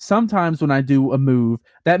 14, sometimes when I do a move,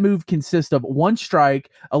 that move consists of one strike,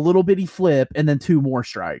 a little bitty flip, and then two more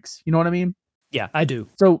strikes. You know what I mean? Yeah, I do.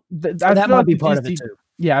 So that might be part of it too.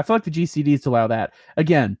 Yeah, I feel like the GCDs allow that.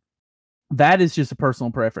 Again, that is just a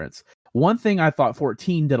personal preference. One thing I thought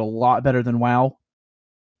 14 did a lot better than WoW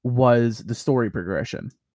was the story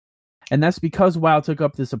progression. And that's because WoW took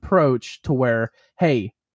up this approach to where,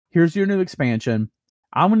 hey, here's your new expansion.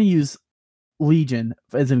 I'm going to use Legion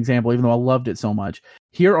as an example, even though I loved it so much.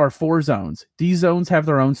 Here are 4 zones. These zones have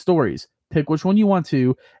their own stories. Pick which one you want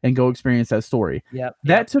to and go experience that story.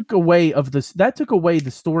 That took away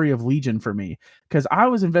the story of Legion for me, because I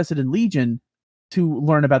was invested in Legion to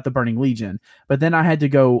learn about the Burning Legion, but then I had to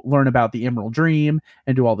go learn about the Emerald Dream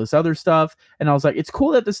and do all this other stuff. And I was like, it's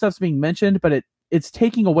cool that this stuff's being mentioned, but it's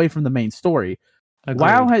taking away from the main story.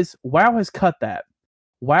 Agreed. WoW has cut that.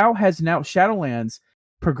 WoW has now, Shadowlands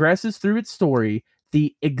progresses through its story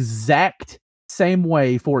the exact same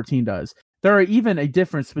way 14 does. There are even a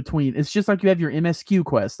difference between, it's just like you have your MSQ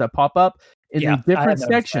quests that pop up in a different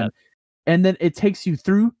section, and then it takes you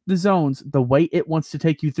through the zones the way it wants to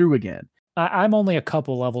take you through again. I'm only a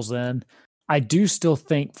couple levels in. I do still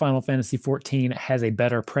think Final Fantasy XIV has a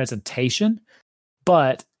better presentation,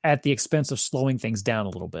 but at the expense of slowing things down a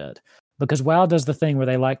little bit. Because WoW does the thing where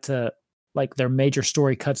they like their major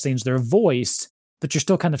story cutscenes, they're voiced, but you're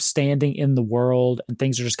still kind of standing in the world and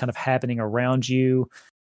things are just kind of happening around you.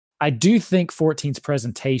 I do think 14's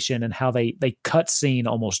presentation and how they cutscene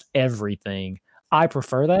almost everything, I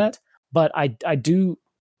prefer that. But I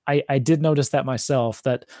did notice that myself,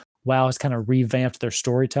 that WoW has kind of revamped their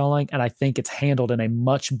storytelling, and I think it's handled in a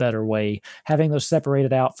much better way. Having those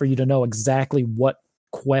separated out for you to know exactly what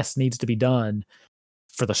quest needs to be done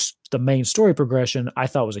for the main story progression, I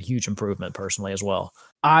thought was a huge improvement personally as well.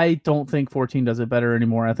 I don't think 14 does it better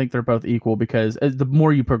anymore. I think they're both equal, because the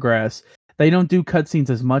more you progress, they don't do cutscenes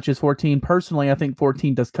as much as 14. Personally, I think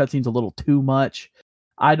 14 does cutscenes a little too much.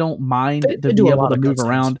 I don't mind to be able to move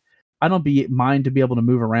around. mind to be able to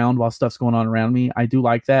move around while stuff's going on around me. I do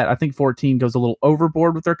like that. I think 14 goes a little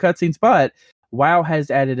overboard with their cutscenes, but WoW has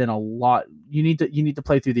added in a lot. You need to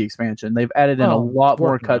play through the expansion. They've added in a lot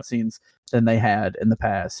more cutscenes than they had in the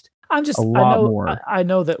past. I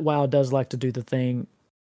know that WoW does like to do the thing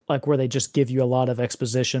like where they just give you a lot of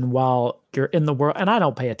exposition while you're in the world, and I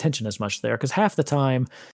don't pay attention as much there because half the time,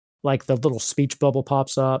 like the little speech bubble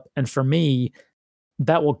pops up, and for me,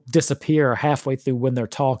 that will disappear halfway through when they're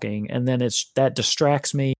talking, and then that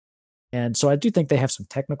distracts me. And so I do think they have some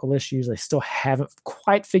technical issues they still haven't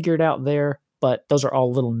quite figured out there, but those are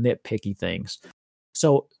all little nitpicky things.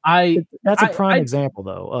 So that's a prime example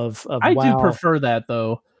though of I WoW. do prefer that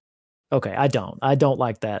though. Okay, I don't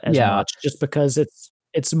like that as much just because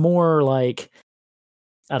it's more like,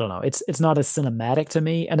 I don't know, it's not as cinematic to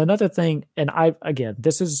me. And another thing, and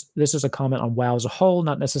this is a comment on WoW as a whole,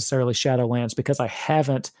 not necessarily Shadowlands, because I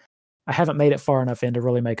haven't made it far enough in to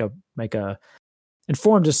really make a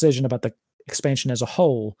informed decision about the expansion as a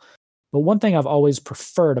whole. But one thing I've always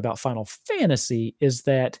preferred about Final Fantasy is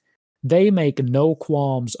that they make no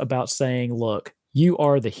qualms about saying, look, you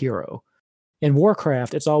are the hero. In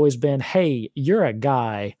Warcraft, it's always been, hey, you're a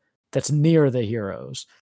guy that's near the heroes.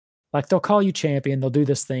 Like, they'll call you champion, they'll do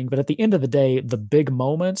this thing, but at the end of the day, the big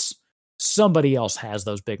moments, somebody else has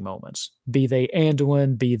those big moments. Be they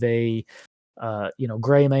Anduin, be they,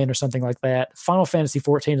 Greymane or something like that. Final Fantasy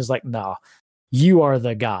 14 is like, nah, you are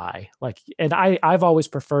the guy. Like, and I've always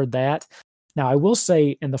preferred that. Now, I will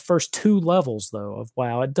say in the first 2 levels, though, of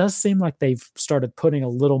WoW, it does seem like they've started putting a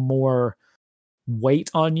little more weight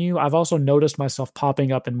on you. I've also noticed myself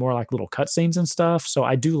popping up in more like little cutscenes and stuff. So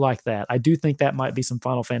I do like that. I do think that might be some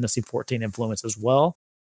Final Fantasy 14 influence as well.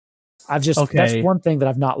 That's one thing that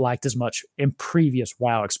I've not liked as much in previous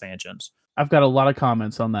WoW expansions. I've got a lot of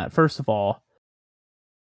comments on that. First of all,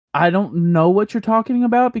 I don't know what you're talking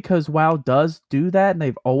about because WoW does do that and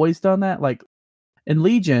they've always done that. Like in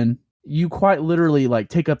Legion, you quite literally like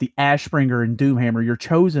take up the Ashbringer and Doomhammer. You're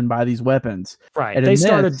chosen by these weapons. Right. And they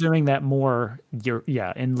started doing that more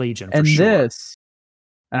in Legion for sure.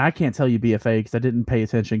 And I can't tell you BFA because I didn't pay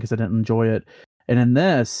attention because I didn't enjoy it. And in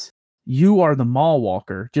this, you are the Maw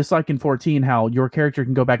Walker. Just like in 14, how your character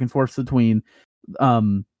can go back and forth between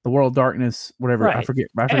the World of Darkness, whatever. Right. I forget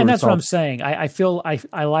and that's what I'm saying. I feel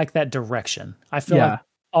I like that direction. I feel like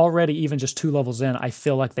already, even just 2 levels in, I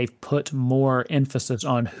feel like they've put more emphasis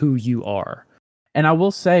on who you are. And I will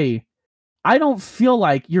say, I don't feel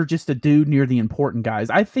like you're just a dude near the important guys.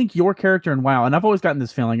 I think your character in WoW, and I've always gotten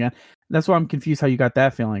this feeling, and that's why I'm confused how you got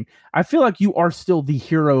that feeling. I feel like you are still the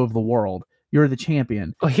hero of the world. You're the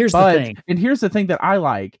champion. Well, here's the thing. And here's the thing that I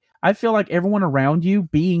like. I feel like everyone around you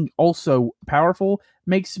being also powerful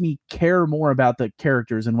makes me care more about the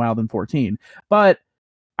characters in WoW than 14. But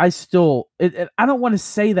I still, I don't want to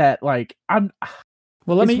say that like I'm.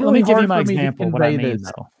 Well, let me give you my example. What I mean,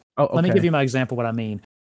 though. Oh, okay. Let me give you my example. What I mean.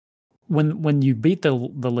 When you beat the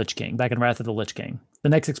Lich King back in Wrath of the Lich King, the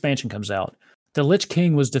next expansion comes out. The Lich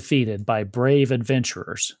King was defeated by brave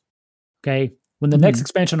adventurers. Okay, when the next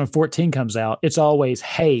expansion on 14 comes out, it's always,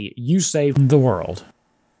 hey, you saved the world.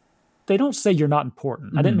 They don't say you're not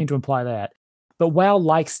important. I didn't mean to imply that, but WoW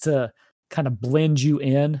likes to kind of blend you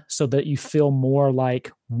in so that you feel more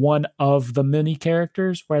like one of the many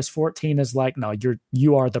characters, whereas 14 is like, no,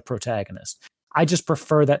 you are the protagonist. I just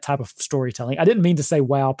prefer that type of storytelling. I didn't mean to say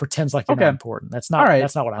WoW pretends like you're not important. That's not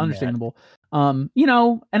that's not what I meant. Understandable. And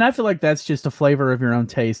I feel like that's just a flavor of your own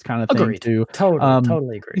taste kind of thing. Agreed. Too.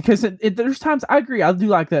 Totally agree. Because there's times I agree. I do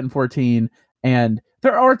like that in 14, and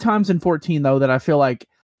there are times in 14 though that I feel like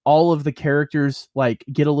all of the characters like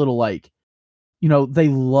get a little like, they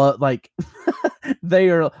love like they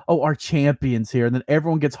are our champions here, and then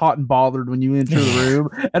everyone gets hot and bothered when you enter the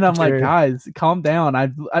room, and I'm like, guys, calm down. I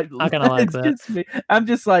kind of like that. I'm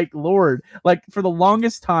just like, Lord, like for the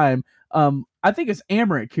longest time, I think it's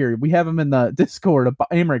Amric here. We have him in the Discord,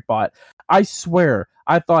 Amric bot. I swear,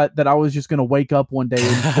 I thought that I was just gonna wake up one day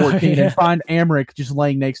in 14 and find Amric just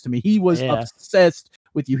laying next to me. He was obsessed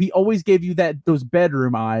with you. He always gave you those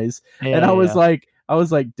bedroom eyes, and I was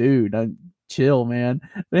like, dude, chill, man.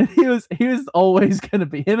 And he was always gonna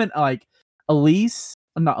be him and like Elise.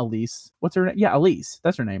 Not Elise. What's her name? Yeah, Elise.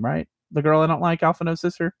 That's her name, right? The girl I don't like, Alphinaud's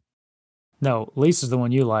sister. No, Elise is the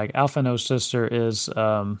one you like. Alphinaud's sister is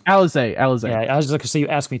Alisaie. Yeah, I was like, see, you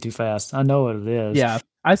asked me too fast. I know what it is. Yeah,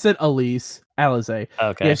 I said Elise. Alisaie.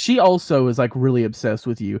 Okay. Yeah, she also is like really obsessed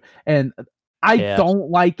with you, and I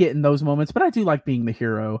don't like it in those moments, but I do like being the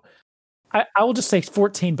hero. I will just say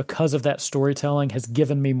 14, because of that storytelling, has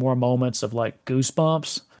given me more moments of like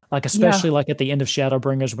goosebumps. Like especially like at the end of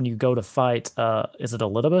Shadowbringers when you go to fight, is it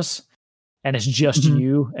Elidibus? and it's just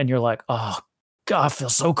you, and you're like, oh God, I feel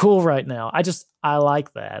so cool right now. I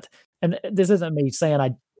like that. And this isn't me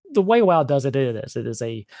saying the way WoW does it is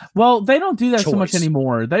a well, they don't do that choice. So much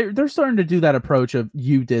anymore. They're starting to do that approach of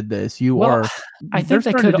you did this. I think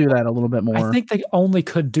they could do that a little bit more. I think they only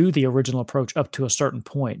could do the original approach up to a certain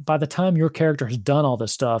point. By the time your character has done all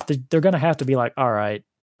this stuff, they're going to have to be like, all right,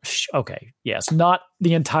 okay, yes, not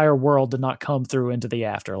the entire world did not come through into the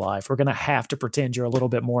afterlife. We're going to have to pretend you're a little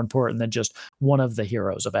bit more important than just one of the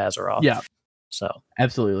heroes of Azeroth. Yeah. So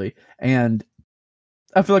absolutely. And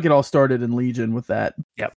I feel like it all started in Legion with that.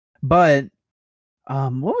 Yep. But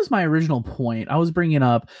what was my original point? I was bringing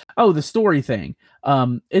up, the story thing.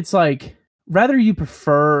 It's like, rather you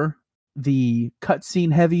prefer the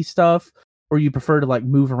cutscene heavy stuff or you prefer to like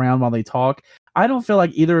move around while they talk. I don't feel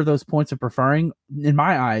like either of those points of preferring, in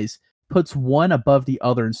my eyes, puts one above the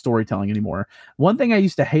other in storytelling anymore. One thing I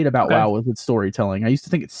used to hate about WoW was its storytelling. I used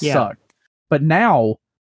to think it sucked. But now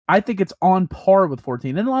I think it's on par with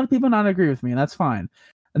 14. And a lot of people not agree with me, and that's fine.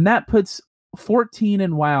 And that puts 14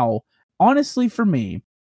 and WoW, honestly, for me,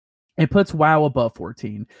 it puts WoW above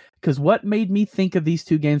 14. Because what made me think of these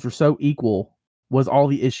two games were so equal was all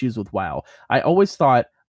the issues with WoW. I always thought,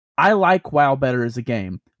 I like WoW better as a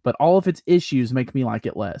game, but all of its issues make me like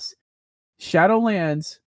it less.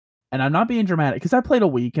 Shadowlands, and I'm not being dramatic, because I played a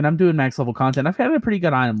week and I'm doing max level content. I've had a pretty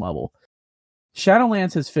good item level.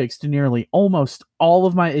 Shadowlands has fixed nearly almost all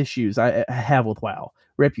of my issues I have with WoW.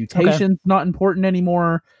 Reputation's not important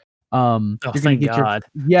anymore. You're gonna get God.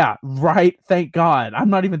 Yeah, right. Thank God. I'm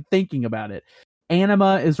not even thinking about it.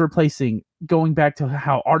 Anima is replacing, going back to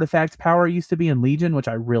how artifact power used to be in Legion, which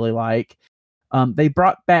I really like. They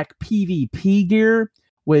brought back PvP gear,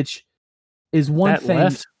 which is one thing.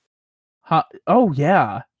 Left? Oh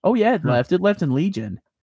yeah, it left. It left in Legion.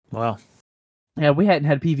 Wow. Yeah, we hadn't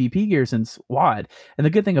had PvP gear since WoD. And the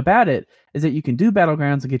good thing about it is that you can do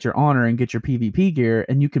Battlegrounds and get your honor and get your PvP gear,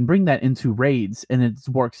 and you can bring that into raids, and it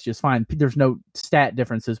works just fine. There's no stat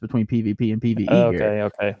differences between PvP and PvE gear.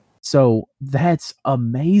 Okay. So that's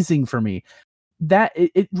amazing for me. That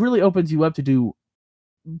it really opens you up to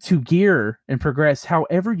gear and progress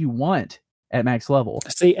however you want at max level.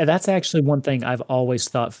 See, that's actually one thing I've always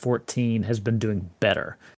thought 14 has been doing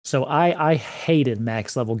better. So I hated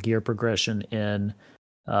max level gear progression in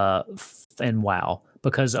WoW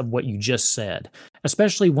because of what you just said.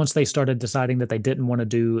 Especially once they started deciding that they didn't want to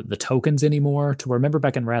do the tokens anymore. To remember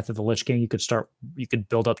back in Wrath of the Lich King, you could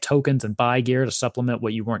build up tokens and buy gear to supplement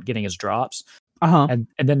what you weren't getting as drops. And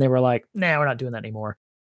then they were like, nah, we're not doing that anymore.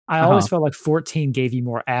 I always felt like 14 gave you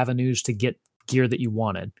more avenues to get gear that you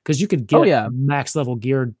wanted, because you could get max level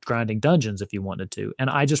gear grinding dungeons if you wanted to. And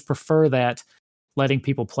I just prefer that, letting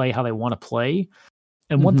people play how they want to play.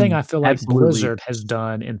 And one thing I feel like Blizzard has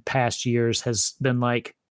done in past years has been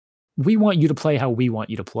like, we want you to play how we want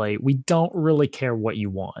you to play. We don't really care what you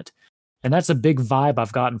want. And that's a big vibe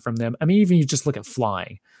I've gotten from them. I mean, even you just look at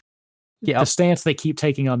flying. The stance they keep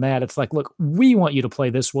taking on that, it's like, look, we want you to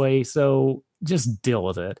play this way, so just deal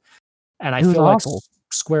with it. And I feel like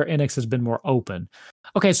Square Enix has been more open.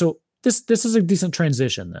 Okay, so this is a decent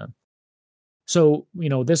transition then. So,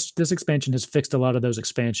 this expansion has fixed a lot of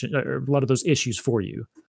those issues for you.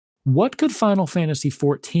 What could Final Fantasy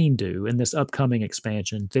XIV do in this upcoming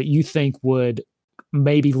expansion that you think would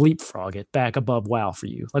maybe leapfrog it back above WoW for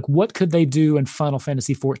you? Like, what could they do in Final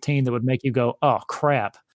Fantasy XIV that would make you go, oh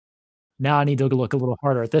crap, now I need to look a little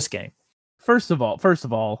harder at this game? First of all,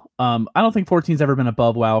 I don't think 14's ever been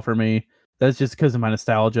above WoW for me. That's just because of my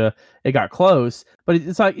nostalgia. It got close, but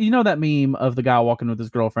it's like, that meme of the guy walking with his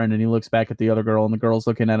girlfriend and he looks back at the other girl and the girl's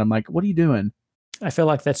looking at him like, what are you doing? I feel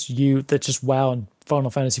like that's you. That just WoW and Final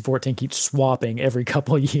Fantasy XIV keeps swapping every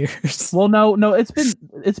couple of years. Well, no, it's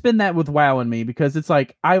been that with WoW and me, because it's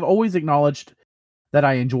like, I've always acknowledged that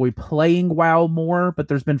I enjoy playing WoW more, but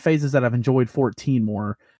there's been phases that I've enjoyed 14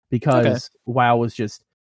 more because WoW was just,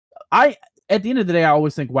 at the end of the day, I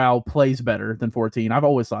always think WoW plays better than 14. I've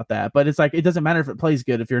always thought that, but it's like, it doesn't matter if it plays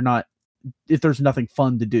good if there's nothing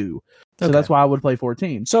fun to do. So that's why I would play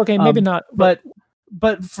 14. So, maybe not, but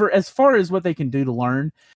for as far as what they can do to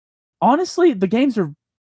learn, honestly, the games are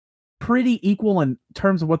pretty equal in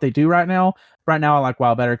terms of what they do right now. Right now, I like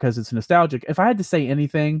WoW better because it's nostalgic. If I had to say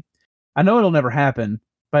anything, I know it'll never happen,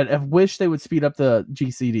 but I wish they would speed up the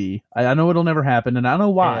GCD. I know it'll never happen, and I know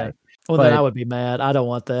why. Yeah. Well, then I would be mad. I don't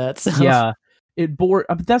want that. So. Yeah, it bored.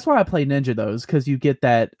 That's why I play Ninja those, because you get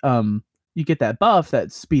that buff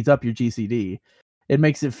that speeds up your GCD. It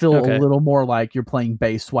makes it feel a little more like you're playing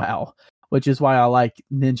base WoW. which is why I like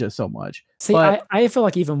Ninja so much. See, I feel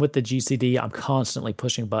like even with the GCD, I'm constantly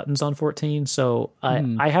pushing buttons on 14. So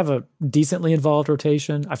I have a decently involved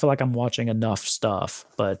rotation. I feel like I'm watching enough stuff,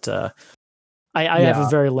 but I have a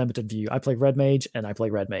very limited view. I play Red Mage and I play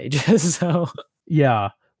Red Mage. So yeah.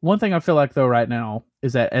 One thing I feel like though right now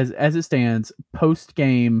is that as it stands, post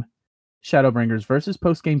game Shadowbringers versus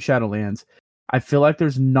post game Shadowlands, I feel like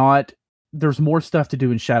there's more stuff to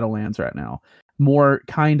do in Shadowlands right now, more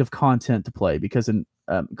kind of content to play. Because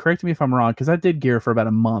correct me if I'm wrong, because I did gear for about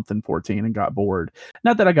a month in 14 and got bored.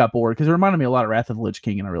 Not that I got bored, because it reminded me a lot of Wrath of the Lich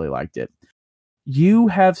King and I really liked it. You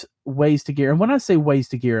have ways to gear, and when I say ways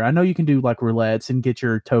to gear, I know you can do like roulettes and get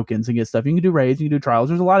your tokens and get stuff. You can do raids, you can do trials.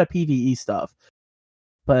 There's a lot of PvE stuff.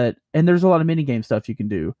 And there's a lot of minigame stuff you can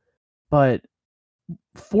do. But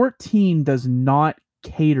 14 does not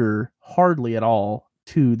cater hardly at all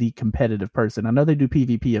to the competitive person. I know they do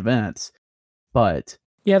PvP events, but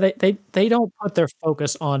yeah, they don't put their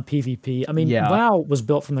focus on PvP. I mean, WoW was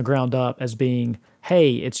built from the ground up as being,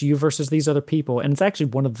 hey, it's you versus these other people, and it's actually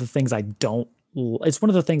one of the things I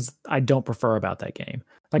don't prefer about that game.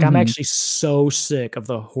 Like, I'm actually so sick of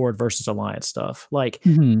the Horde versus Alliance stuff. Like,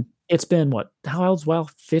 it's been how old's WoW?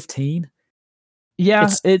 15? Yeah,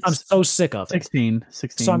 I'm so sick of it. 16,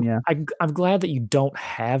 so I'm glad that you don't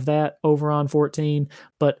have that over on 14,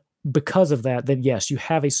 but because of that, then yes, you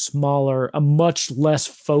have a much less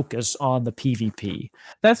focus on the PvP.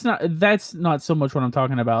 That's not so much what I'm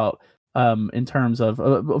talking about in terms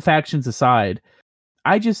of factions aside.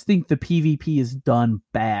 I just think the PvP is done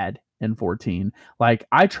bad in 14. Like,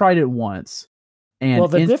 I tried it once and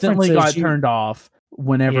instantly got turned off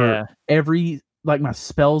whenever my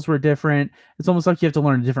spells were different. It's almost like you have to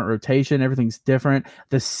learn a different rotation. Everything's different.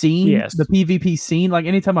 The scene, the PvP scene, like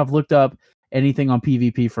anytime I've looked up anything on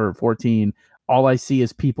PvP for 14, all I see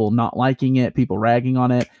is people not liking it, people ragging on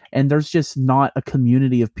it, and there's just not a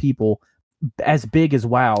community of people as big as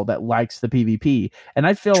WoW that likes the PvP. And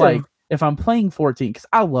I feel like if I'm playing 14, because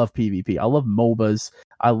I love PvP, I love MOBAs,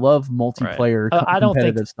 I love multiplayer. I don't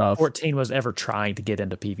think stuff. 14 was ever trying to get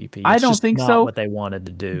into PvP. I don't think so. What they wanted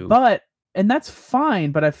to do, and that's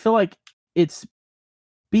fine. But I feel like it's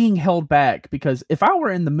being held back because if I were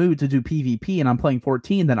in the mood to do PvP and I'm playing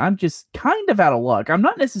 14, then I'm just kind of out of luck. I'm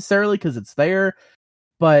not necessarily because it's there,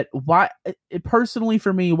 but personally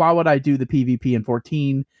for me, why would I do the PvP in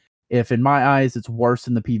 14? If in my eyes it's worse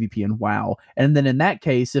than the PvP in WoW. And then in that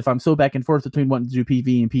case, if I'm so back and forth between wanting to do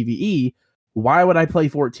PvE and PvE, why would I play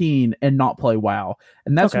 14 and not play WoW?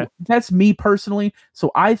 And that's me personally.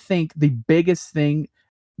 So I think the biggest thing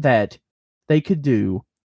that they could do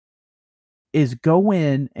is go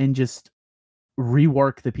in and just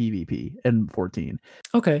rework the PvP in 14.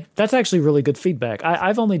 Okay, that's actually really good feedback.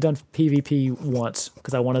 I've only done PvP once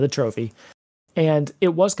because I wanted the trophy, and it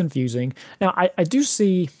was confusing. Now I do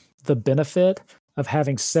see the benefit of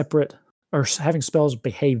having separate or having spells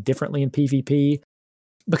behave differently in PvP,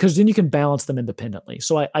 because then you can balance them independently.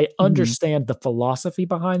 So I understand the philosophy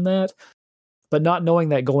behind that, but not knowing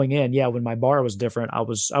that going in, when my bar was different, I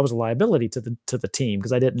was a liability to the team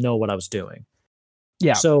because I didn't know what I was doing.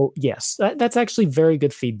 Yeah. So yes, that's actually very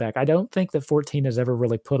good feedback. I don't think that 14 has ever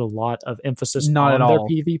really put a lot of emphasis on their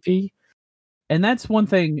PvP. And that's one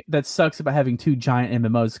thing that sucks about having two giant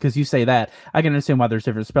MMOs, because you say that. I can understand why there's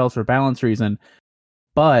different spells for balance reason,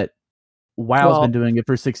 but WoW's been doing it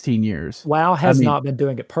for 16 years. WoW has not been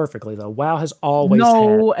doing it perfectly, though. WoW has always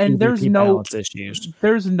had there's balance issues.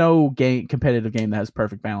 There's no competitive game that has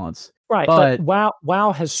perfect balance. Right, but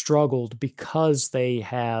WoW has struggled because they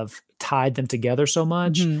have tied them together so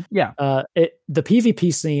much. The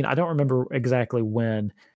PvP scene, I don't remember exactly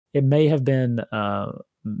when. It may have been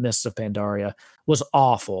Mists of Pandaria, was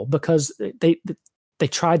awful because they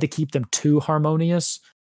tried to keep them too harmonious,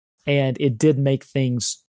 and it did make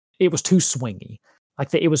things. It was too swingy.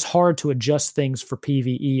 Like it was hard to adjust things for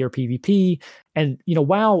PvE or PvP. And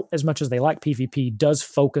WoW, as much as they like PvP, does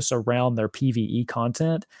focus around their PvE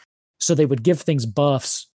content. So they would give things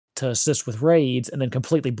buffs to assist with raids and then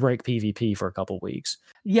completely break PvP for a couple weeks.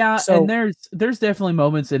 Yeah, and there's definitely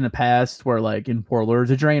moments in the past where, like in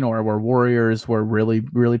Warlords of Draenor, where warriors were really,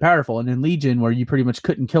 really powerful, and in Legion, where you pretty much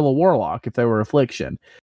couldn't kill a warlock if they were affliction.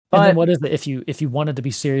 And then what is it? If you wanted to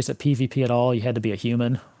be serious at PvP at all, you had to be a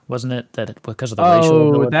human, wasn't it? That because of the racial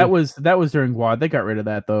ability? that was during WoD. They got rid of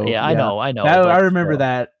that though. Yeah, I know. I remember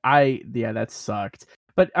that. That sucked.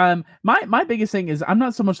 But my biggest thing is I'm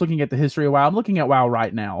not so much looking at the history of WoW. I'm looking at WoW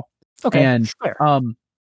right now. Okay. And fair.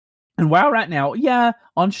 And WoW right now,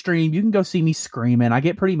 on stream you can go see me screaming. I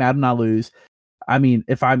get pretty mad when I lose. I mean,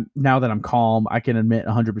 now that I'm calm, I can admit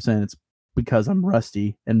 100% it's because I'm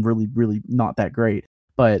rusty and really, really not that great.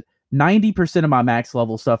 But 90% of my max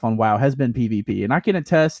level stuff on WoW has been PvP, and I can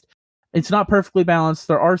attest it's not perfectly balanced.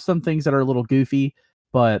 There are some things that are a little goofy,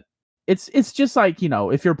 but it's just like,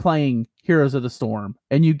 if you're playing Heroes of the Storm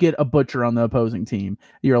and you get a butcher on the opposing team,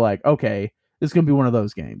 you're like, okay, this is going to be one of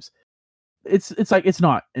those games. It's like, it's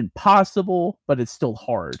not impossible, but it's still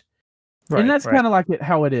hard. Right, and that's kind of like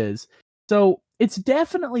how it is. So it's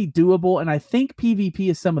definitely doable, and I think PvP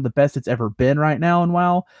is some of the best it's ever been right now in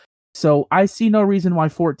WoW. So I see no reason why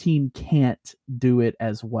 14 can't do it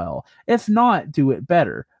as well. If not, do it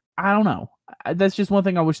better. I don't know. That's just one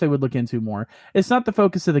thing I wish they would look into more. It's not the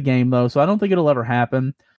focus of the game, though, so I don't think it'll ever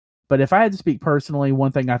happen. But if I had to speak personally,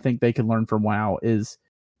 one thing I think they can learn from WoW is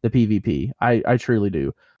the PvP. I truly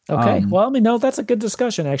do. Okay. Well, no, that's a good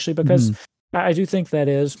discussion, actually, because I do think that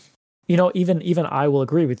is, even I will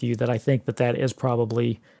agree with you that I think that is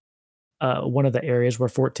probably one of the areas where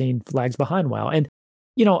 14 lags behind WoW. And,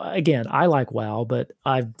 again, I like WoW, but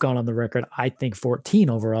I've gone on the record, I think 14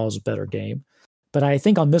 overall is a better game. But I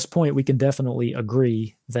think on this point, we can definitely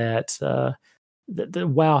agree that the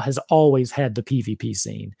WoW has always had the PvP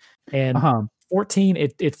scene. And 14,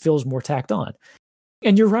 it feels more tacked on.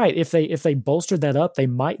 And you're right. If they bolstered that up, they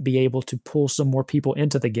might be able to pull some more people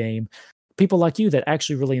into the game. People like you that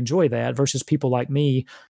actually really enjoy that versus people like me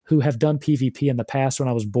who have done PvP in the past when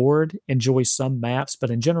I was bored, enjoy some maps, but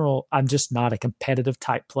in general, I'm just not a competitive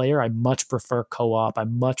type player. I much prefer co-op. I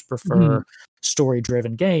much prefer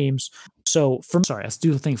story-driven games. So, I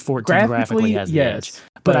do think 14 graphically has the edge.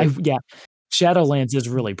 But Shadowlands is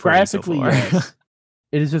really pretty graphically. So far. Yes.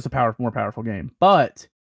 It is just more powerful game. But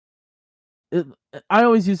I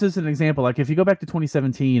always use this as an example. Like if you go back to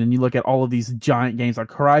 2017 and you look at all of these giant games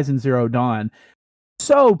like Horizon Zero Dawn,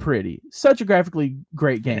 so pretty, such a graphically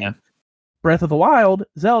great game. Yeah. Breath of the Wild,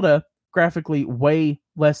 Zelda, graphically way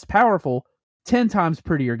less powerful, 10 times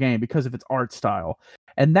prettier game because of its art style.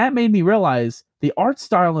 And that made me realize the art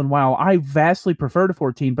style in WoW I vastly prefer to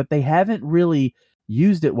 14, but they haven't really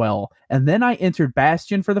used it well. And then I entered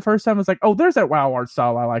Bastion for the first time. I was like, oh, there's that WoW art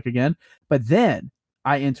style I like again. But then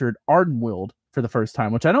I entered Ardenweald for the first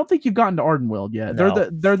time, which I don't think you've gotten to Ardenweald yet. No,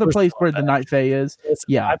 they're the place where the Night Fae is.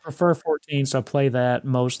 Yeah, I prefer 14, so I play that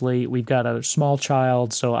mostly. We've got a small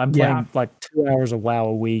child, so I'm playing like 2 hours of WoW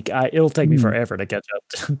a week. It'll take me forever to catch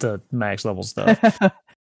up to max level stuff.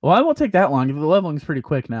 Well, I won't take that long. The leveling's pretty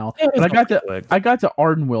quick now. Yeah, but I got to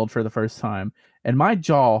Ardenweald for the first time, and my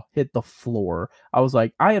jaw hit the floor. I was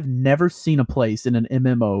like, I have never seen a place in an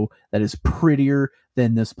MMO that is prettier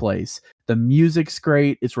than this place. The music's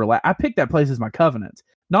great. It's I picked that place as my covenant,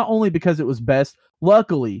 not only because it was best.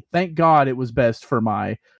 Luckily, thank God, it was best for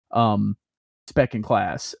my spec and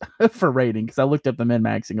class for rating, because I looked up the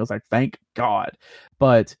min-maxing. I was like, thank God.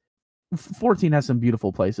 But 14 has some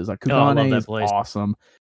beautiful places. Like Kugane is awesome.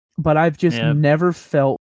 But I've just never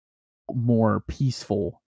felt more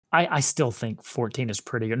peaceful. I still think 14 is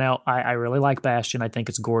prettier. Now, I really like Bastion. I think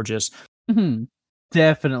it's gorgeous. Mm-hmm.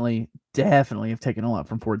 Definitely have taken a lot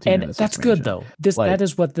from 14. And that's good, though. That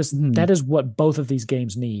is what both of these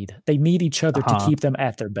games need. They need each other to keep them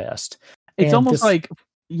at their best. It's almost like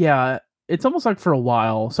for a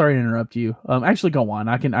while. Sorry to interrupt you. Actually, go on.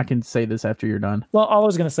 I can say this after you're done. Well, all I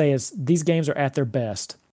was going to say is these games are at their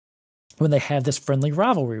best when they have this friendly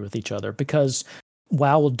rivalry with each other, because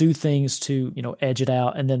WoW will do things to, edge it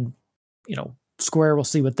out, and then, Square will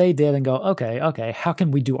see what they did and go, okay, how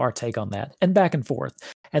can we do our take on that? And back and forth.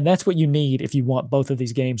 And that's what you need if you want both of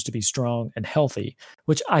these games to be strong and healthy,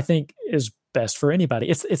 which I think is best for anybody.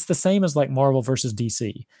 It's the same as like Marvel versus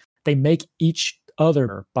DC. They make each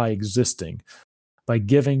other by existing, by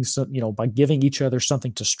giving each other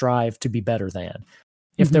something to strive to be better than.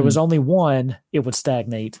 If there was only one, it would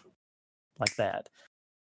stagnate like that.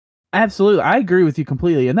 Absolutely. I agree with you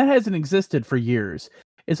completely. And that hasn't existed for years.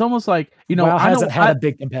 It's almost like, WoW hasn't had a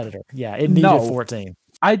big competitor. Yeah, it needed 14.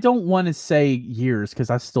 I don't want to say years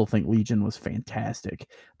because I still think Legion was fantastic.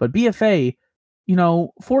 But BFA,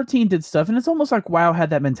 14 did stuff, and it's almost like WoW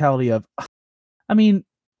had that mentality of, I mean,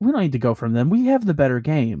 we don't need to go from them. We have the better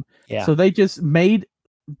game. Yeah. So they just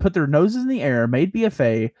put their noses in the air, made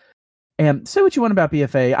BFA, and say what you want about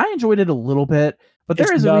BFA. I enjoyed it a little bit. But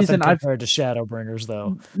there is a reason I've compared to Shadowbringers,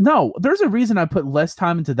 though. No, there's a reason I put less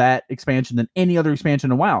time into that expansion than any other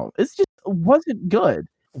expansion in WoW. It wasn't good.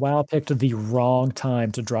 WoW picked the wrong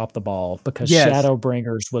time to drop the ball because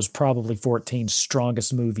Shadowbringers was probably 14's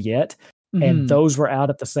strongest move yet, and those were out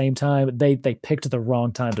at the same time. They picked the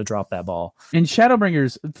wrong time to drop that ball. In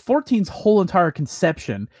Shadowbringers, 14's whole entire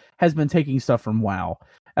conception has been taking stuff from WoW.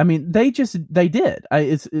 I mean, they did.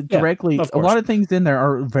 It's directly. A lot of things in there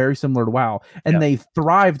are very similar to WoW, and they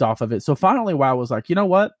thrived off of it. So finally, WoW was like, you know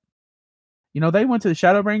what? they went to the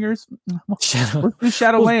Shadowbringers. Let's do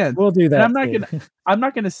Shadowlands. We'll do that. And I'm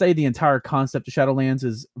not gonna say the entire concept of Shadowlands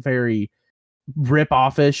is very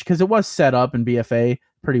rip-off-ish because it was set up in BFA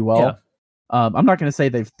pretty well. Yeah. I'm not gonna say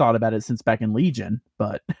they've thought about it since back in Legion,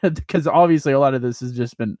 but because obviously a lot of this has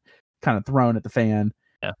just been kind of thrown at the fan.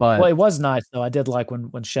 Yeah. But well, it was nice though. I did like when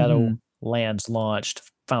Shadowlands launched.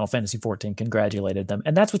 Final Fantasy 14 congratulated them,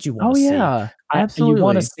 and that's what you want to see. Oh yeah, absolutely. You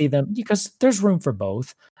want to see them because there's room for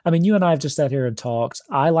both. I mean, you and I have just sat here and talked.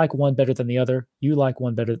 I like one better than the other. You like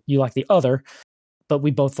one better. You like the other, but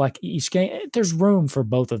we both like each game. There's room for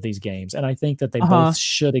both of these games, and I think that they both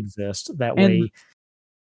should exist that way.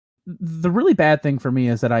 The really bad thing for me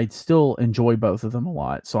is that I still enjoy both of them a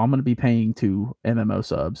lot, so I'm going to be paying 2 MMO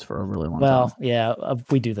subs for a really long time. Well, yeah,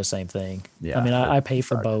 we do the same thing. Yeah, I mean, I pay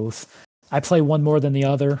for both. I play one more than the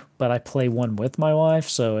other, but I play one with my wife,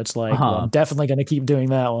 so it's like well, I'm definitely going to keep doing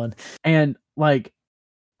that one. And like,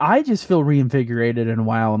 I just feel reinvigorated in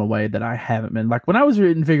WoW in a way that I haven't been. Like when I was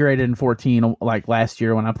reinvigorated in 14, like last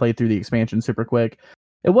year when I played through the expansion super quick,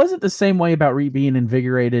 it wasn't the same way about being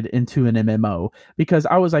invigorated into an MMO because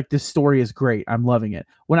I was like, this story is great. I'm loving it.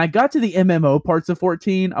 When I got to the MMO parts of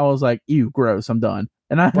 14, I was like, ew, gross, I'm done.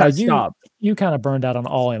 And I stopped. You kind of burned out on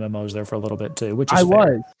all MMOs there for a little bit too, which is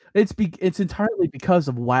fair. It's entirely because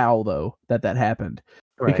of WoW though that happened.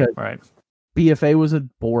 Right, because BFA was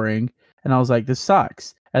boring, and I was like, this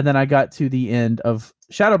sucks. And then I got to the end of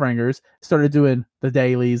Shadowbringers, started doing the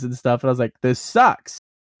dailies and stuff, and I was like, this sucks.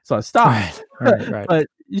 So I stopped. Right. But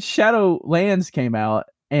Shadowlands came out,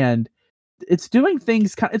 and it's doing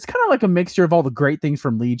things. It's kind of like a mixture of all the great things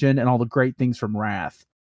from Legion and all the great things from Wrath.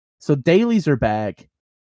 So dailies are back.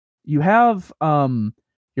 You have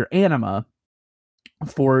your anima.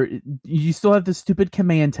 You still have the stupid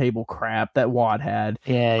command table crap that WoD had.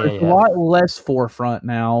 It's a lot less forefront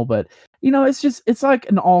now, but it's like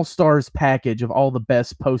an all-stars package of all the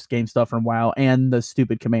best post-game stuff from WoW and the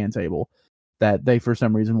stupid command table that they for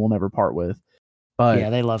some reason will never part with. But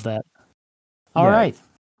yeah, they love that. All right.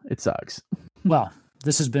 It sucks. Well,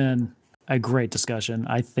 this has been a great discussion.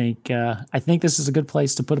 I think this is a good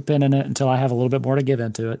place to put a pin in it until I have a little bit more to give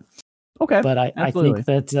into it. Okay. But I think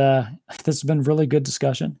that this has been really good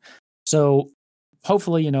discussion. So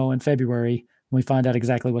hopefully, in February, when we find out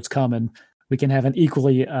exactly what's coming, we can have an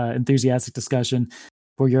equally enthusiastic discussion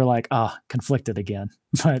where you're like, conflicted again.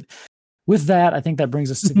 But with that, I think that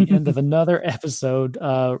brings us to the end of another episode.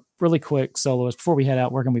 Really quick, Soloist, before we head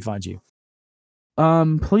out, where can we find you?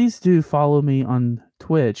 Please do follow me on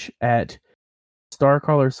Twitch at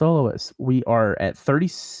Starcaller Soloist. We are at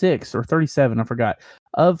 36 or 37, I forgot,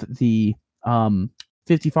 of the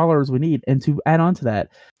 50 followers we need. And to add on to that,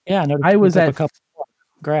 I was at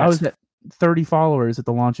 30 followers at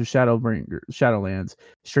the launch of Shadowlands.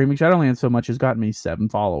 Streaming Shadowlands so much has gotten me 7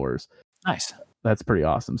 followers. Nice. That's pretty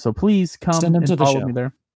awesome. So please come and follow me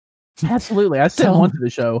there. Absolutely. I sent one to the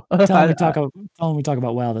show. Tell them we talk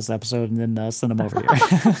about WoW this episode and then send them over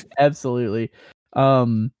here. Absolutely.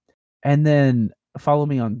 And then follow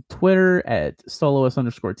me on Twitter at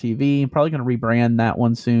Soloist_TV. I'm probably going to rebrand that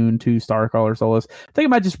one soon to Starcaller Soloist. I think I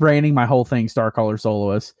might just branding my whole thing Starcaller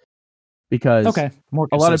Soloist because more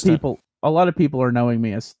a lot of people are knowing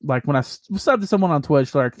me as like when I sub to someone on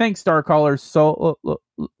Twitch, they're like, thanks Starcaller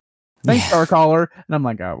thanks Starcaller, and I'm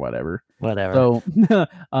like, whatever. So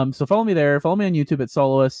so follow me there, follow me on YouTube at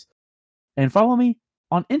Soloist, and follow me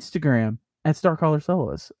on Instagram at Starcaller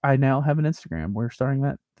Soloist. I now have an Instagram. We're starting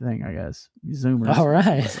that thing, I guess. Zoomers. All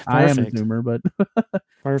right. Perfect. I am a Zoomer, but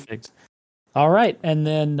perfect. All right. And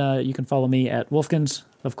then you can follow me at Wolfkins,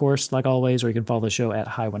 of course, like always, or you can follow the show at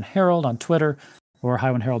Highwind Herald on Twitter or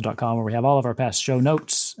highwindherald.com, where we have all of our past show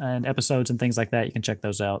notes and episodes and things like that. You can check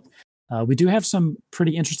those out. We do have some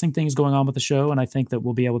pretty interesting things going on with the show, and I think that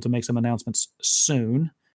we'll be able to make some announcements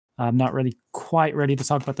soon. I'm not really quite ready to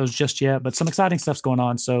talk about those just yet, but some exciting stuff's going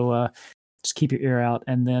on, so just keep your ear out.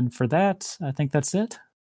 And then for that, I think that's it.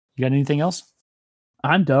 You got anything else?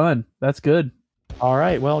 I'm done. That's good. All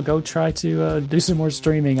right. Well, go try to do some more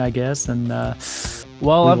streaming, I guess. And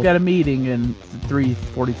I've got a meeting in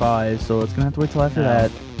 3:45, so it's gonna have to wait till after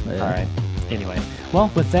that. All right. Anyway,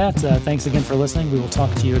 well, with that, thanks again for listening. We will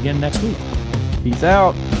talk to you again next week. Peace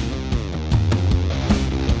out.